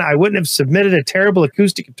then, I wouldn't have submitted a terrible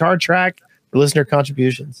acoustic guitar track for listener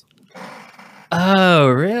contributions. Oh,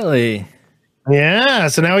 really? Yeah.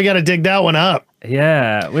 So now we got to dig that one up.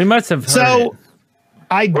 Yeah, we must have heard it.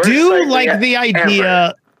 I do like the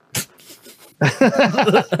idea.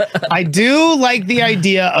 I do like the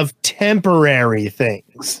idea of temporary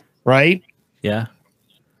things, right? Yeah.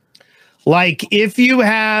 Like if you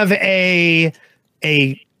have a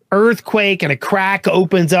earthquake and a crack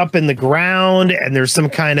opens up in the ground and there's some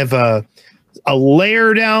kind of a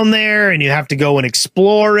layer down there and you have to go and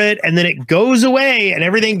explore it and then it goes away and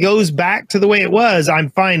everything goes back to the way it was,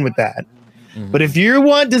 I'm fine with that. Mm-hmm. But if you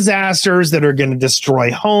want disasters that are going to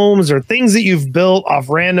destroy homes or things that you've built off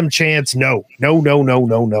random chance, no.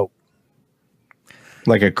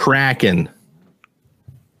 Like a kraken.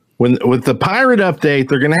 With the pirate update,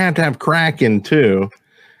 they're going to have Kraken too.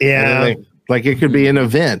 Yeah. Like it could be an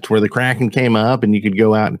event where the Kraken came up and you could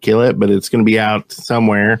go out and kill it, but it's going to be out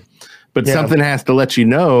somewhere. But something has to let you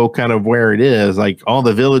know kind of where it is. Like all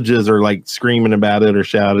the villages are like screaming about it or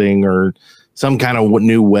shouting or some kind of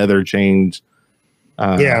new weather change.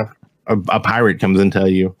 A pirate comes and tell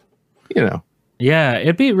you, you know. Yeah,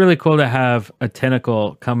 it'd be really cool to have a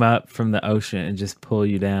tentacle come up from the ocean and just pull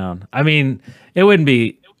you down. I mean, it wouldn't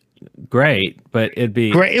be great, but it'd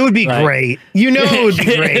be great. It would be great. You know, it would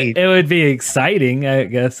be great. It would be exciting, I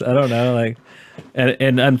guess. I don't know, like,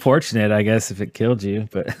 and unfortunate, I guess, if it killed you.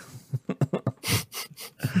 But,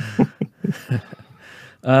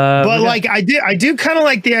 but like, I do kind of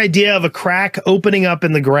like the idea of a crack opening up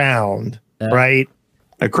in the ground, right?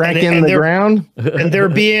 A crack in the ground, and there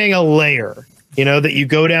being a layer, you know, that you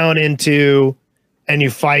go down into, and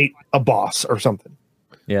you fight a boss or something.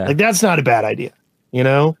 Yeah, like that's not a bad idea, you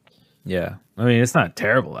know. Yeah, I mean, it's not a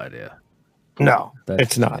terrible idea. No,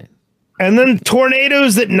 it's not. And then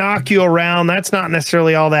tornadoes that knock you around, that's not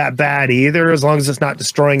necessarily all that bad either, as long as it's not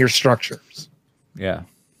destroying your structures. Yeah.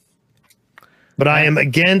 But I am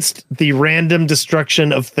against the random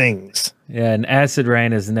destruction of things. Yeah, and acid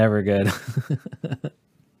rain is never good.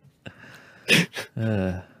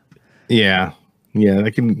 Yeah,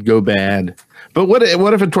 that can go bad. But what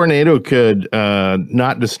if a tornado could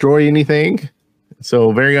not destroy anything?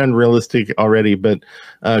 So very unrealistic already, but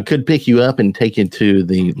could pick you up and take you to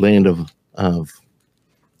the land of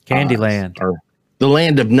Candyland or the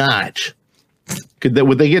land of Notch.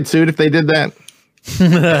 Would they get sued if they did that?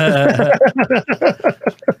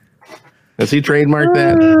 Has he trademarked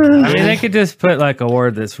that? I mean, they could just put like a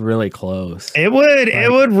word that's really close. It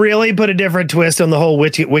would really put a different twist on the whole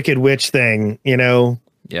wicked witch thing, you know.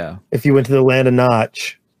 Yeah. If you went to the land of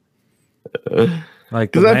Notch.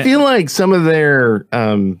 Like, because I feel like some of their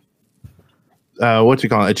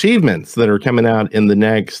achievements that are coming out in the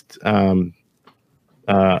next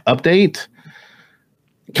update.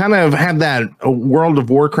 Kind of have that World of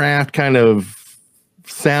Warcraft kind of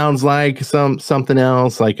sounds like something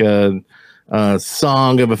else, like a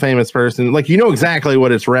song of a famous person. Like, you know exactly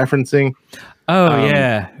what it's referencing. Oh,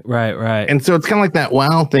 yeah. Right. And so it's kind of like that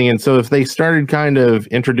WoW thing. And so if they started kind of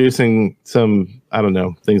introducing some, I don't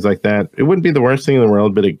know, things like that, it wouldn't be the worst thing in the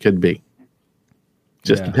world, but it could be.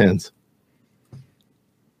 Just depends.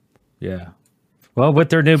 Yeah. Well, with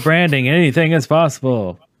their new branding, anything is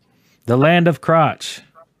possible. The land of crotch.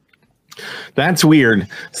 That's weird.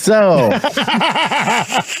 So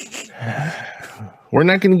we're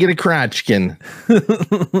not going to get a crotchkin.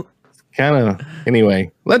 Kind of.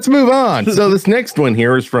 Anyway, let's move on. So this next one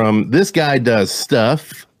here is from This Guy Does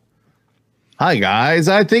Stuff. Hi guys,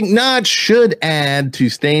 I think Notch should add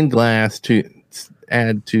stained glass to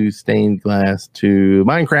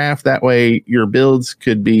Minecraft. That way your builds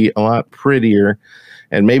could be a lot prettier,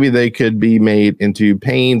 and maybe they could be made into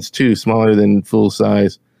panes too, smaller than full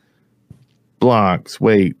size blocks.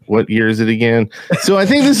 Wait, what year is it again? So I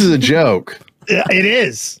think this is a joke. Yeah, it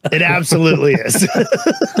is. It absolutely is.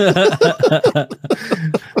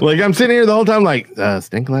 Like, I'm sitting here the whole time like,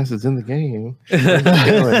 stained glass is in the game.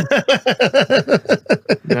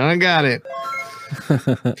 No, I got it.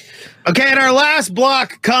 Okay, and our last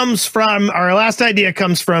idea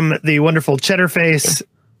comes from the wonderful Cheddarface.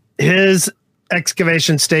 His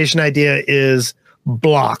excavation station idea is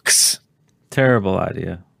blocks. Terrible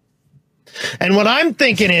idea. And what I'm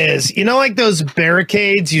thinking is, you know, like those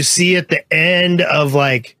barricades you see at the end of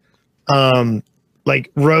like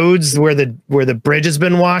roads where the bridge has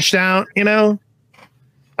been washed out, you know?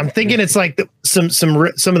 I'm thinking it's like some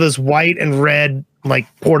of those white and red like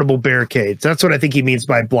portable barricades. That's what I think he means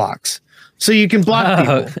by blocks. So you can block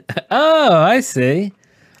people. Oh, I see.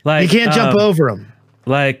 Like, you can't jump over them.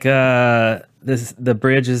 Like the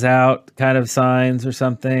bridge is out kind of signs or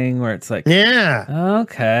something where it's like, yeah.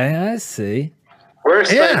 Okay, I see.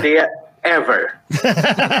 Worst idea ever.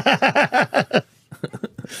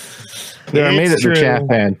 Yeah, I made it the chat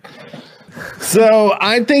pad. So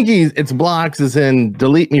I think it's blocks as in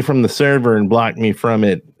delete me from the server and block me from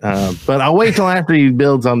it. But I'll wait till after he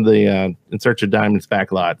builds on the In Search of Diamonds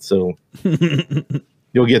backlot. So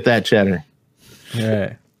you'll get that, Cheddar. All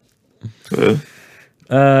right.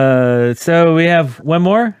 So we have one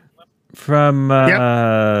more from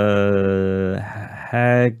Hagbarth.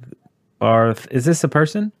 Is this a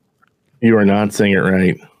person? You are not saying it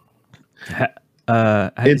right.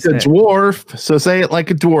 It's a dwarf, so say it like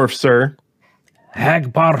a dwarf, sir.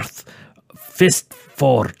 Hagbarth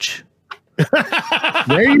Fistforge.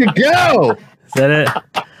 There you go. Is that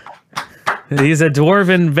it? He's a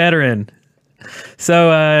dwarven veteran. So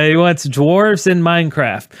he wants dwarves in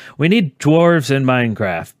Minecraft. We need dwarves in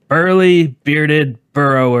Minecraft. Burly, bearded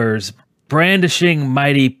burrowers, brandishing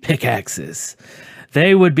mighty pickaxes.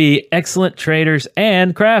 They would be excellent traders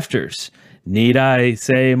and crafters. Need I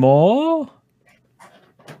say more?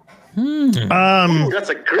 That's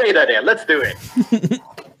a great idea. Let's do it.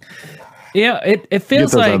 Yeah, it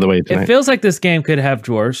feels like this game could have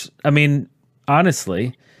dwarves. I mean,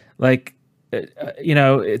 honestly, like, you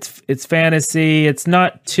know, it's fantasy. It's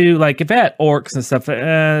not too like if it had orcs and stuff.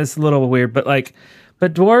 It's a little weird, but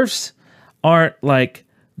dwarves aren't like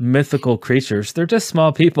mythical creatures. They're just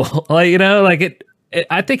small people. Like, you know, like it.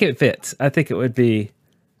 I think it fits. I think it'd be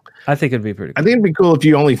pretty cool. I think it'd be cool if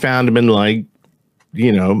you only found them in like,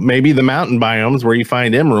 you know, maybe the mountain biomes where you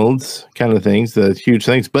find emeralds, kind of things, the huge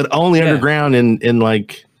things, but only underground in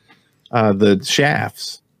like the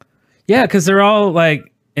shafts. Yeah, because they're all like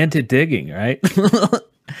into digging, right?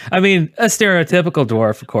 I mean, a stereotypical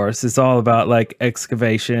dwarf, of course, is all about like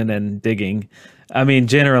excavation and digging. I mean,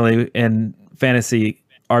 generally in fantasy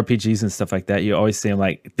RPGs and stuff like that, you always see them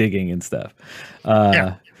like digging and stuff.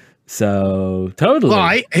 So totally.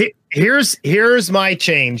 Well, here's my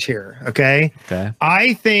change here. Okay.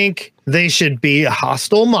 I think they should be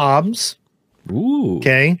hostile mobs. Ooh.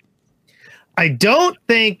 Okay. I don't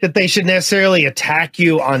think that they should necessarily attack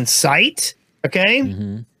you on sight. Okay.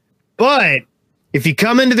 Mm-hmm. But if you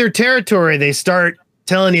come into their territory, they start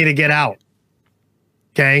telling you to get out.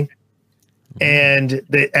 Okay. And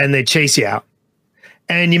they chase you out.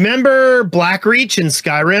 And you remember Blackreach in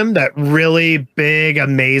Skyrim, that really big,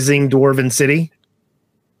 amazing dwarven city?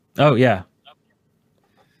 Oh, yeah.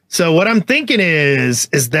 So what I'm thinking is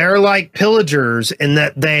they're like pillagers in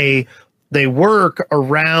that they work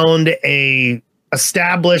around a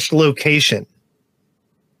established location.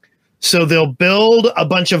 So they'll build a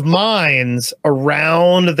bunch of mines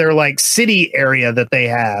around their like city area that they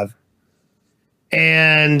have.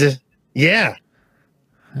 And yeah,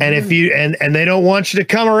 And if you and they don't want you to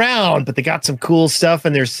come around, but they got some cool stuff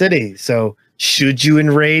in their city. So should you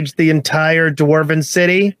enrage the entire dwarven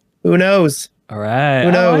city? Who knows? All right.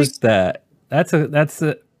 Who knows? I like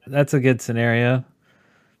that. That's a good scenario.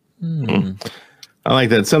 I like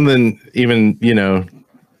that. Something even,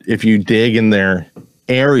 if you dig in their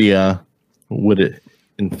area, would it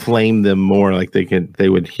inflame them more? Like they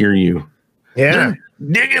would hear you. Yeah.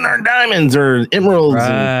 Digging our diamonds or emeralds.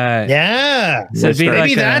 Right. Yeah. So it'd be Maybe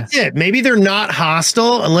like that's it. Maybe they're not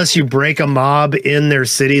hostile unless you break a mob in their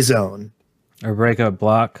city zone. Or break a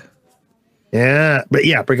block. Yeah. But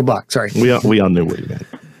yeah, break a block. Sorry. We all knew what you meant.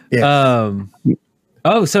 Yeah.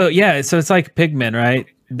 So it's like pigmen, right?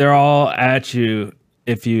 They're all at you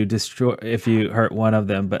if you hurt one of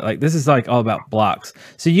them, but like this is like all about blocks.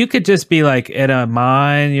 So you could just be like in a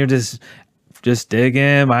mine, you're just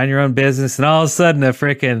digging, mind your own business, and all of a sudden a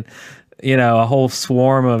freaking, a whole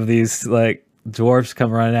swarm of these like dwarves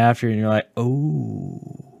come running after you, and you're like,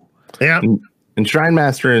 oh. Yeah. And Shrine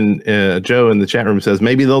Master and Joe in the chat room says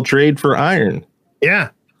maybe they'll trade for iron.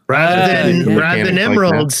 Yeah. Rather than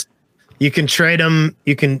emeralds, you can trade them.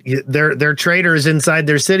 Their traders inside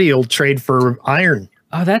their city will trade for iron.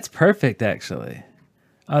 Oh, that's perfect, actually.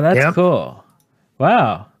 Oh, that's cool.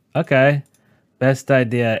 Wow. Okay. Best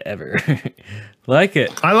idea ever. Like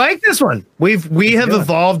it. I like this one. We have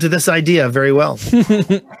evolved this idea very well.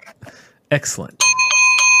 Excellent.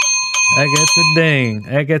 That gets a ding.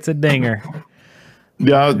 That gets a dinger.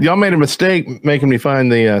 Y'all made a mistake making me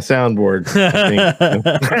find the soundboard.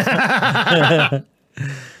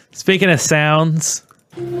 Speaking of sounds,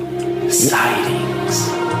 Sightings.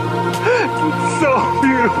 So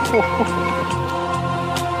beautiful.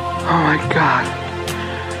 Oh my god.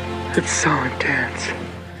 It's so intense.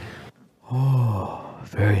 oh,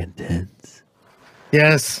 very intense.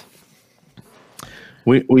 Yes.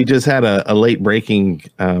 We just had a late breaking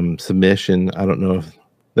submission. I don't know if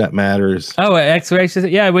that matters. Oh, X-rays.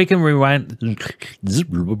 Yeah, we can rewind. So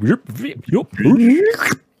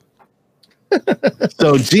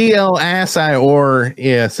GL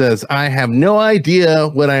Assior says, I have no idea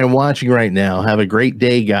what I am watching right now. Have a great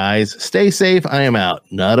day, guys. Stay safe. I am out.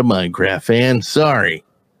 Not a Minecraft fan. Sorry.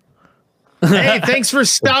 Hey, thanks for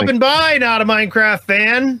stopping by, not a Minecraft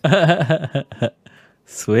fan.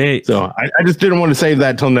 Sweet. So I just didn't want to save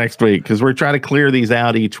that till next week because we're trying to clear these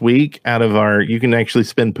out each week out of you can actually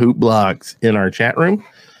spend poop blocks in our chat room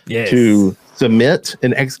to submit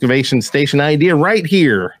an excavation station idea right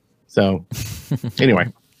here. So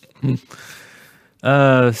anyway.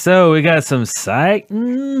 So we got some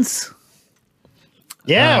sightings.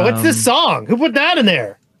 Yeah, what's this song? Who put that in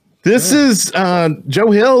there? This is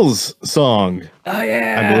Joe Hill's song. Oh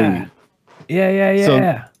yeah. I believe. Yeah.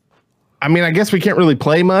 So, I mean, I guess we can't really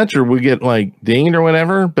play much or we get like dinged or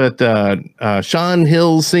whatever, but Sean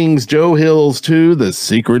Hill sings Joe Hill's to The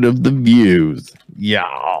Secret of the Views.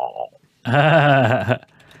 Y'all. So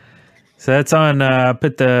that's on,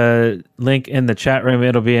 put the link in the chat room.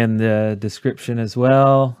 It'll be in the description as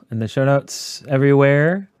well, in the show notes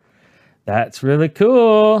everywhere. That's really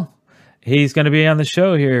cool. He's going to be on the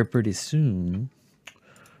show here pretty soon.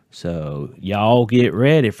 So y'all get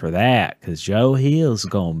ready for that because Joe Hill's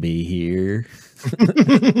going to be here.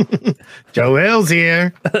 Joe Hill's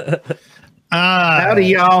here. Howdy,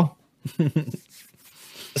 y'all.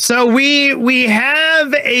 So we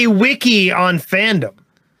have a wiki on fandom.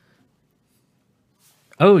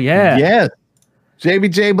 Oh, yeah. Yes.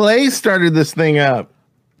 JBJ Blaze started this thing up.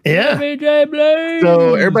 Yeah. JBJ Blaze.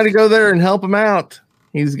 So everybody go there and help him out.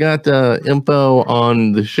 He's got info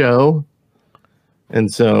on the show.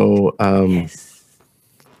 And so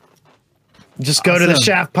just go to the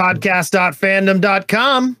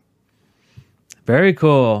shaftpodcast.fandom.com. Very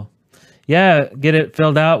cool. Yeah, get it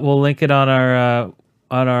filled out. We'll link it on our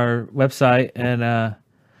website and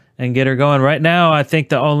get her going. Right now, I think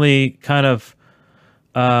the only kind of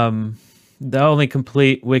the only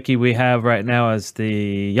complete wiki we have right now is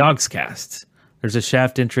the Yogscast. There's a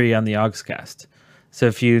Shaft entry on the Yogscast. So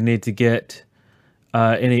if you need to get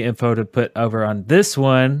any info to put over on this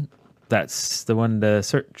one, that's the one to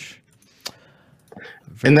search.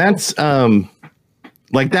 And that's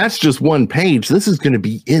that's just one page. This is going to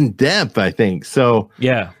be in depth, I think. So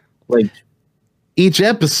yeah, like each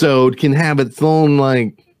episode can have its own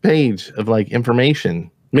like page of like information.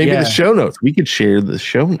 Maybe the show notes. We could share the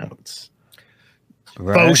show notes.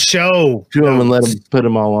 Right. Faux show. To them and let them put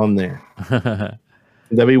them all on there. Would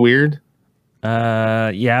that be weird?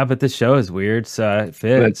 Yeah, but the show is weird, so it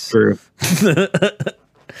fits. That's true.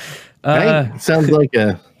 Hey, sounds like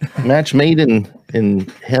a match made in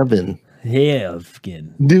heaven.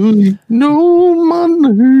 Hefkin. Do you know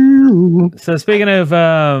money? So speaking of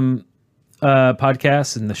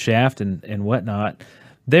podcasts and the Shaft and whatnot,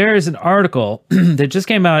 there is an article that just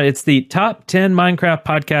came out. It's the top 10 Minecraft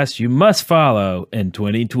podcasts you must follow in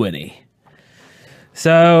 2020.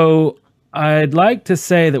 So I'd like to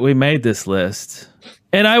say that we made this list,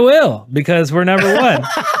 and I will, because we're number one.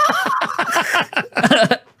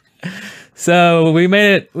 So we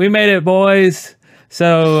made it, boys.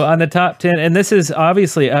 So on the top 10, and this is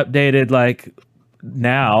obviously updated like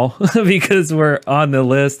now because we're on the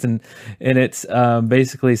list, and it's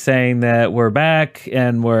basically saying that we're back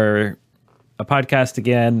and we're a podcast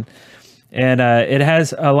again. And it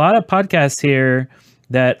has a lot of podcasts here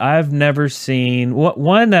that I've never seen.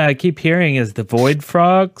 One I keep hearing is the Void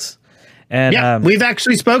Frogs. And yeah, we've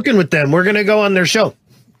actually spoken with them. We're going to go on their show.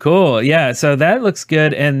 Cool. Yeah. So that looks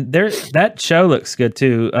good. And that show looks good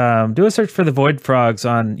too. Do a search for the Void Frogs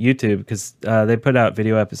on YouTube because they put out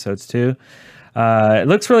video episodes too. It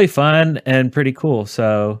looks really fun and pretty cool.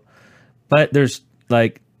 So, but there's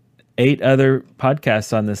like 8 other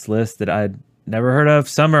podcasts on this list that I'd never heard of.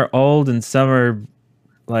 Some are old and some are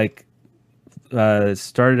like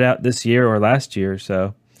started out this year or last year.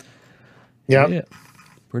 So, yeah,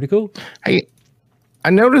 pretty cool. Hey, I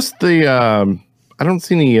noticed I don't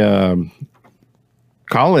see any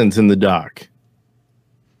call-ins in the doc.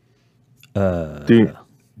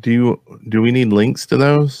 Do we need links to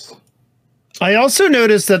those? I also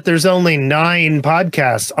noticed that there's only 9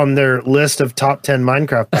 podcasts on their list of top 10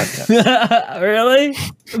 Minecraft podcasts. Really?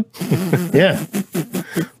 Yeah.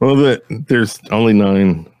 Well, there's only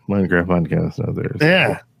 9 Minecraft podcasts out there. So.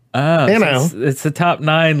 Yeah. Oh, it's the top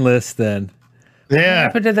 9 list then. Yeah.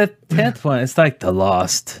 What happened to the 10th one? It's like the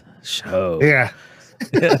Lost Show. Yeah.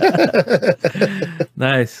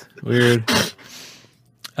 Nice. Weird.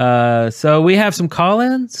 So we have some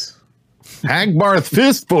call-ins. Hagbarth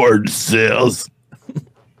Fistforge says,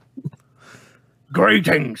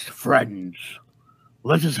 "Greetings, friends.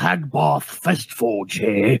 This is Hagbarth Fistforge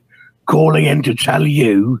here, calling in to tell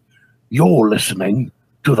you you're listening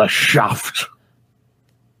to the Shaft."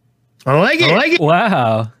 I like it.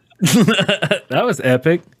 Wow. That was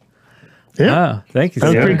epic. Yeah. Wow. Thank you.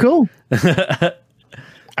 That was pretty cool.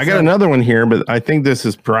 I got another one here, but I think this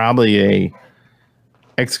is probably a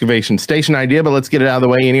excavation station idea, but let's get it out of the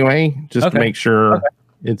way anyway, just to make sure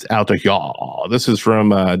it's out to y'all. This is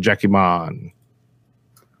from Jackie Mon.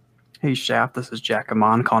 Hey Shaft, this is Jack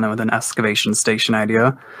Amon calling in with an excavation station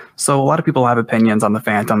idea. So a lot of people have opinions on the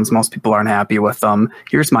Phantoms. Most people aren't happy with them.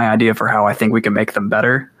 Here's my idea for how I think we can make them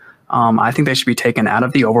better. I think they should be taken out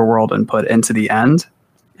of the overworld and put into the end,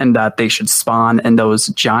 and that they should spawn in those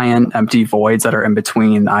giant empty voids that are in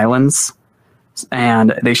between islands.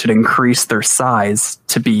 And they should increase their size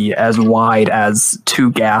to be as wide as 2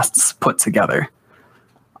 ghasts put together.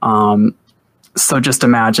 So just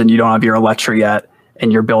imagine you don't have your Elytra yet,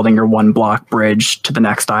 and you're building your 1-block bridge to the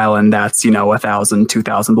next island that's, 1,000,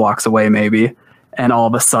 2,000 blocks away maybe. And all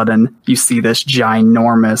of a sudden, you see this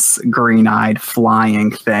ginormous green-eyed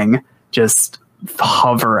flying thing just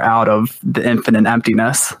hover out of the infinite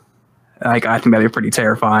emptiness. Like, I think that'd be pretty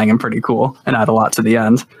terrifying and pretty cool and add a lot to the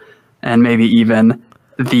end. And maybe even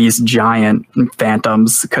these giant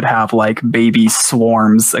phantoms could have like baby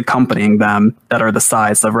swarms accompanying them that are the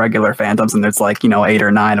size of regular phantoms, and there's like 8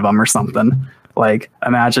 or 9 of them or something. Like,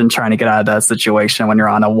 imagine trying to get out of that situation when you're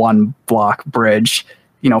on a 1-block bridge,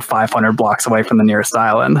 500 blocks away from the nearest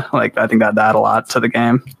island. Like, I think that'd add a lot to the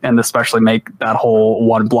game, and especially make that whole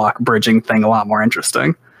 1-block bridging thing a lot more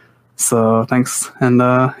interesting. So thanks, and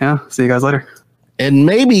yeah, see you guys later. And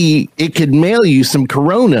maybe it could mail you some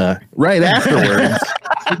Corona right afterwards.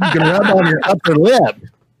 You can rub on your upper lip.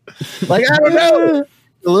 Like, I don't know.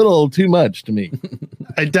 A little too much to me.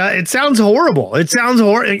 It sounds horrible. It sounds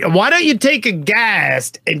horrible. Why don't you take a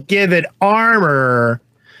ghast and give it armor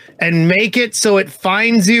and make it so it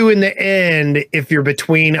finds you in the end if you're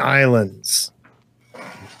between islands?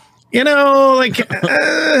 I'm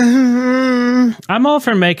all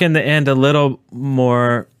for making the end a little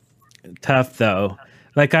more tough though.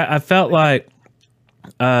 Like I felt like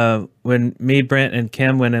when me, Brent, and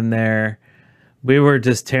Kim went in there, we were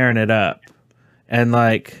just tearing it up, and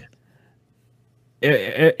like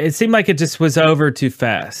it seemed like it just was over too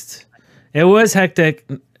fast. It was hectic.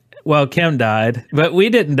 Well, Kim died, but we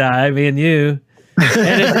didn't die, me and you.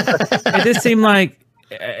 And it just seemed like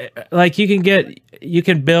you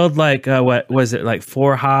can build like what was it, like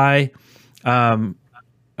 4 high to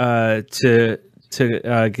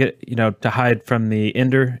get to hide from the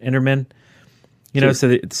Endermen, so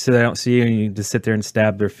they don't see you, and you can just sit there and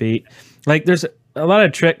stab their feet. Like, there's a lot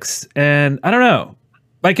of tricks, and I don't know.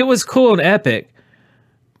 Like, it was cool and epic,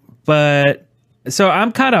 but so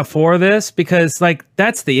I'm kind of for this because, like,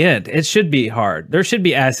 that's the end. It should be hard. There should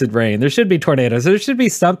be acid rain. There should be tornadoes. There should be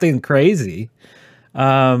something crazy.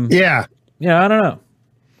 Yeah. I don't know.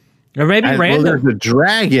 Or maybe random. Well, there's a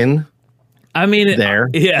dragon. I mean, there.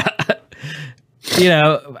 Yeah.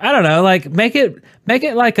 I don't know. Like, make it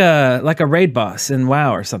like a raid boss in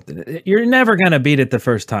WoW or something. You're never gonna beat it the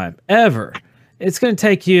first time ever. It's gonna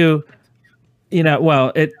take you.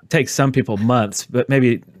 Well, it takes some people months, but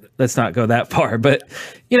maybe let's not go that far. But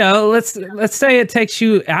let's say it takes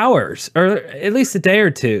you hours, or at least a day or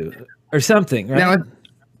two, or something. Right? Now,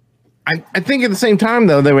 I think at the same time,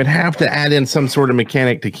 though, they would have to add in some sort of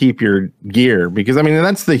mechanic to keep your gear, because I mean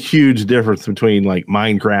that's the huge difference between like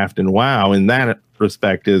Minecraft and WoW. In that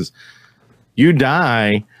respect, is you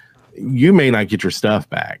die, you may not get your stuff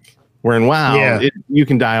back. Where in WoW, you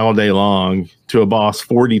can die all day long to a boss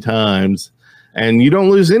 40 times. And you don't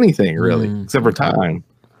lose anything really, except for time.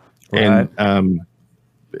 Right. And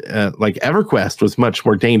like EverQuest was much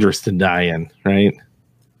more dangerous to die in, right?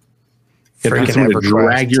 You have to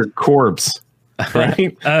drag your corpse,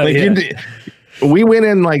 right? We went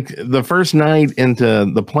in like the first night into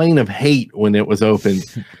the Plane of Hate when it was open,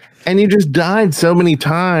 and you just died so many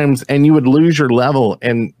times, and you would lose your level.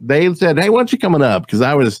 And they said, "Hey, why don't you coming up?" Because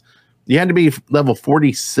you had to be level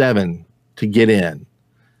 47 to get in.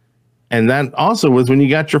 And that also was when you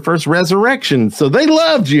got your first resurrection. So they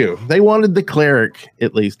loved you. They wanted the cleric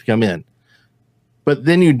at least to come in. But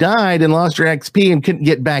then you died and lost your XP and couldn't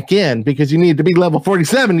get back in because you needed to be level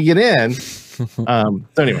 47 to get in. So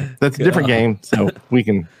anyway, that's a different game. So we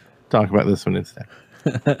can talk about this one instead.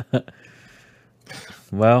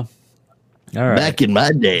 Well, all right. Back in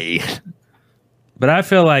my day. But I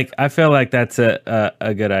feel like that's a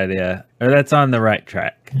good idea, or that's on the right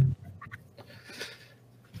track.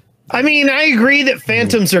 I mean, I agree that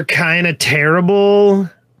Phantoms are kind of terrible.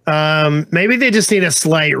 Maybe they just need a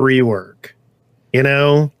slight rework,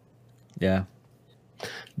 Yeah.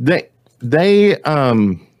 They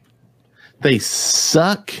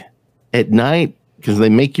suck at night because they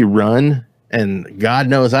make you run, and God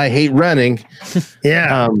knows I hate running.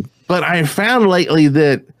 Yeah. But I found lately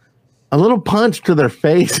that a little punch to their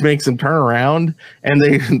face makes them turn around, and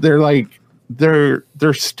they're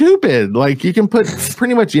stupid. Like, you can put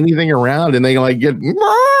pretty much anything around and they like get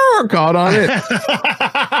caught on it.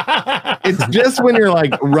 It's just when you're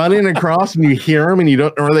like running across and you hear them and you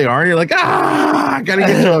don't know where they are, you're like, I gotta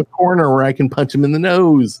get to a corner where I can punch them in the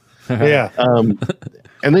nose. Yeah. And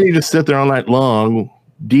then you just sit there all night long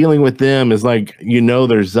dealing with them as like,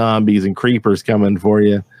 there's zombies and creepers coming for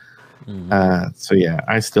you. So yeah,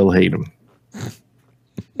 I still hate them.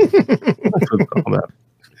 That's what it's all about.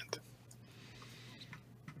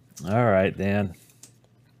 All right, Dan.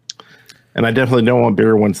 And I definitely don't want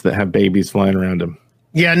bigger ones that have babies flying around them.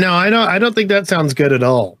 Yeah, no, I don't think that sounds good at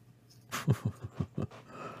all.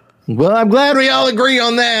 Well, I'm glad we all agree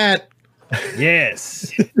on that.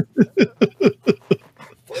 Yes.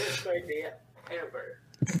 Worst idea ever.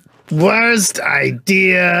 Worst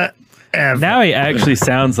idea ever. Now he actually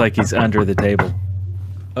sounds like he's under the table.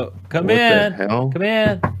 Oh, come What in. the hell? Come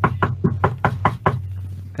in.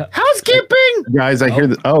 Housekeeping, guys. I hear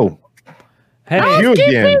that. Oh, hey, you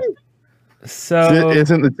again. So,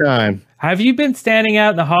 isn't the time? Have you been standing out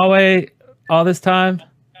in the hallway all this time?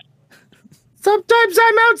 Sometimes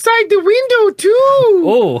I'm outside the window too.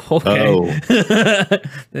 Oh, okay.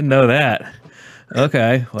 Didn't know that.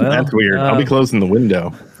 Okay, well, that's weird. I'll be closing the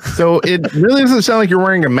window. So it really doesn't sound like you're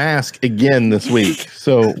wearing a mask again this week.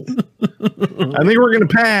 So I think we're going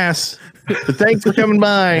to pass. But thanks for coming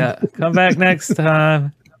by. Yeah, come back next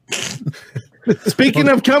time. Speaking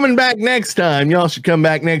of coming back next time, y'all should come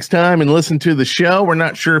back next time and listen to the show. We're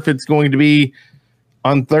not sure if it's going to be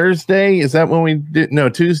on Thursday. Is that when we did? No,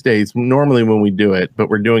 Tuesdays normally when we do it, but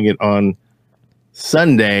we're doing it on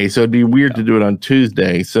Sunday. So it'd be weird to do it on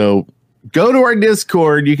Tuesday. So go to our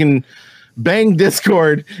Discord. You can bang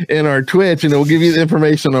Discord in our Twitch and it will give you the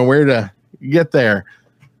information on where to get there.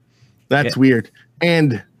 That's weird.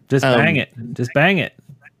 And just bang it. Just bang it.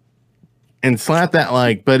 And slap that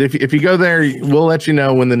like. But if you go there, we'll let you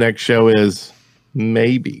know when the next show is.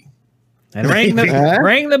 Maybe. And ring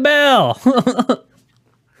the bell.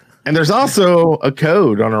 And there's also a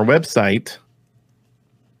code on our website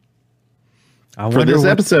for this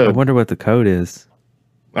episode. I wonder what the code is.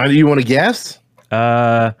 Do you want to guess?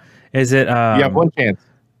 Is it? You have one chance.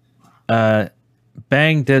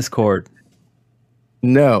 Bang Discord.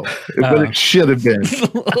 No, but it should have been.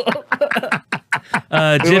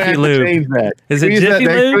 Jiffy Lube. Is it Jiffy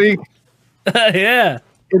Lube? Yeah.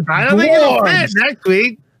 I don't think it'll fit next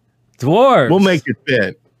week. Dwarves. We'll make it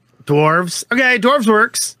fit. Dwarves. Okay, dwarves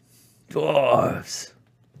works. Dwarves.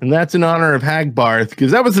 And that's in honor of Hagbarth,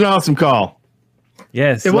 because that was an awesome call.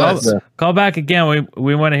 Yes, it was. Call back again.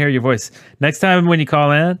 We want to hear your voice next time when you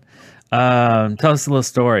call in. Tell us a little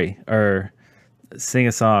story or sing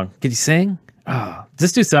a song. Could you sing? Oh,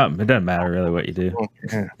 just do something. It doesn't matter really what you do.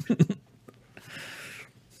 Okay.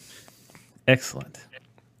 Excellent.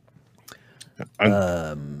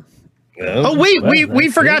 We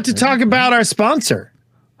forgot to talk about our sponsor.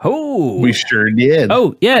 Oh, we sure did.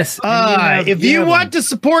 Oh, yes. If you want to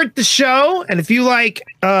support the show, and if you like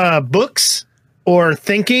books or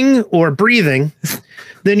thinking or breathing,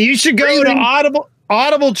 then you should go to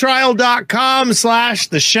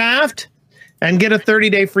audibletrial.com/the shaft and get a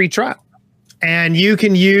 30-day free trial. And you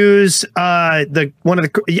can use how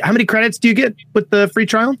many credits do you get with the free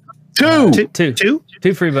trial? Two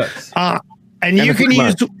free books. And you can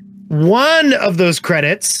use one of those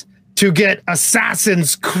credits to get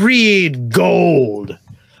Assassin's Creed Gold,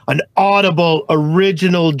 an Audible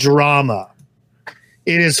original drama.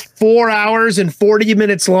 It is 4 hours and 40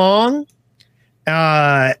 minutes long.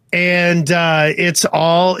 And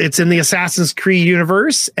it's in the Assassin's Creed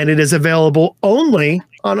universe, and it is available only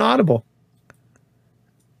on Audible.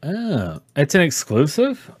 Oh, it's an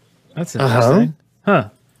exclusive? That's interesting. Huh.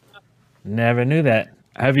 Never knew that.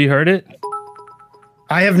 Have you heard it?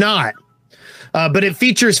 I have not. But it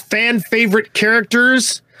features fan favorite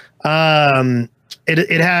characters.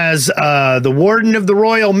 It has the Warden of the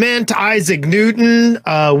Royal Mint, Isaac Newton,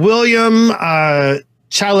 William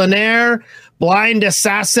Challoner, Blind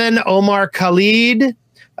Assassin Omar Khalid,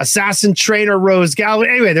 Assassin Trainer Rose Galloway.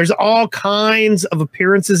 Anyway, there's all kinds of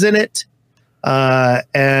appearances in it.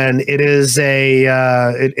 And it is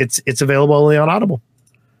it's available only on Audible.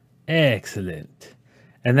 Excellent.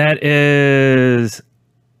 And that is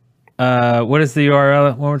what is the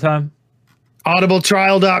URL one more time?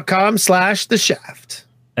 audibletrial.com/the shaft.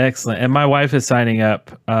 Excellent. And my wife is signing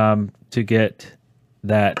up to get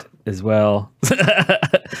that as well.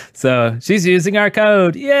 So she's using our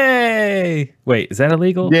code. Yay! Wait, is that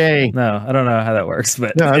illegal? Yay. No, I don't know how that works,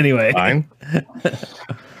 but no, anyway. Fine.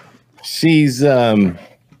 She's a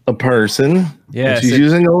person. Yeah, she's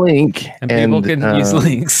using a link. And people can use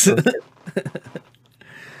links.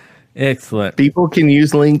 Excellent. People can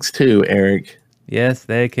use links too, Eric. Yes,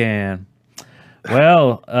 they can.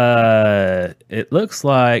 Well, it looks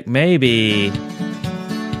like maybe,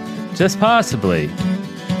 just possibly,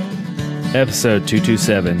 episode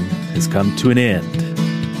 227 has come to an end.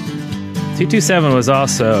 227 was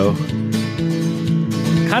also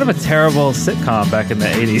kind of a terrible sitcom back in the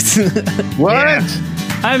 80s. What? Yeah.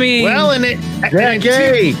 I mean, well, in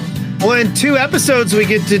 2 episodes we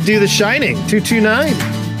get to do The Shining, 229.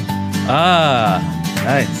 Ah,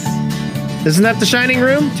 nice. Isn't that The Shining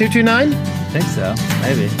Room, 229? I think so.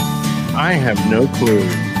 Maybe. I have no clue.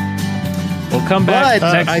 We'll come back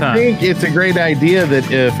next time. I think it's a great idea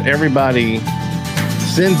that if everybody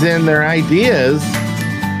sends in their ideas,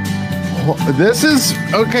 this is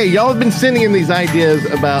okay. Y'all have been sending in these ideas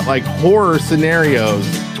about like horror scenarios,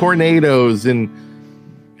 tornadoes, and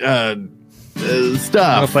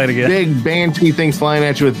stuff. Play it again. Big banshee things flying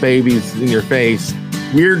at you with babies in your face.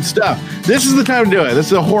 Weird stuff. This is the time to do it. This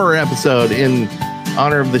is a horror episode in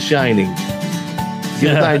honor of The Shining.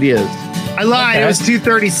 Give us ideas. I lied. Okay. It was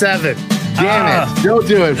 237. Damn it. Don't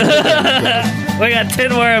do it. We got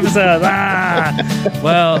 10 more episodes.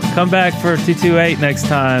 Well, come back for 228 next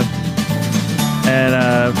time. And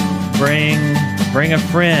bring a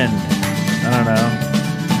friend. I don't know.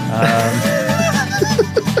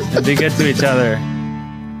 And be good to each other.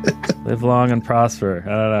 Live long and prosper. I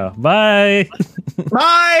don't know. Bye.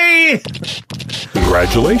 Bye.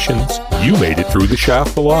 Congratulations. You made it through The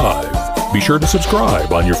Shaft alive. Be sure to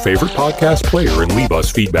subscribe on your favorite podcast player and leave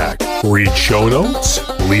us feedback. Read show notes,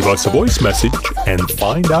 leave us a voice message, and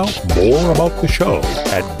find out more about the show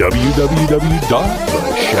at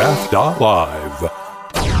www.theshaft.live.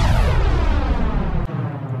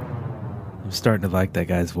 I'm starting to like that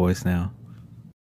guy's voice now.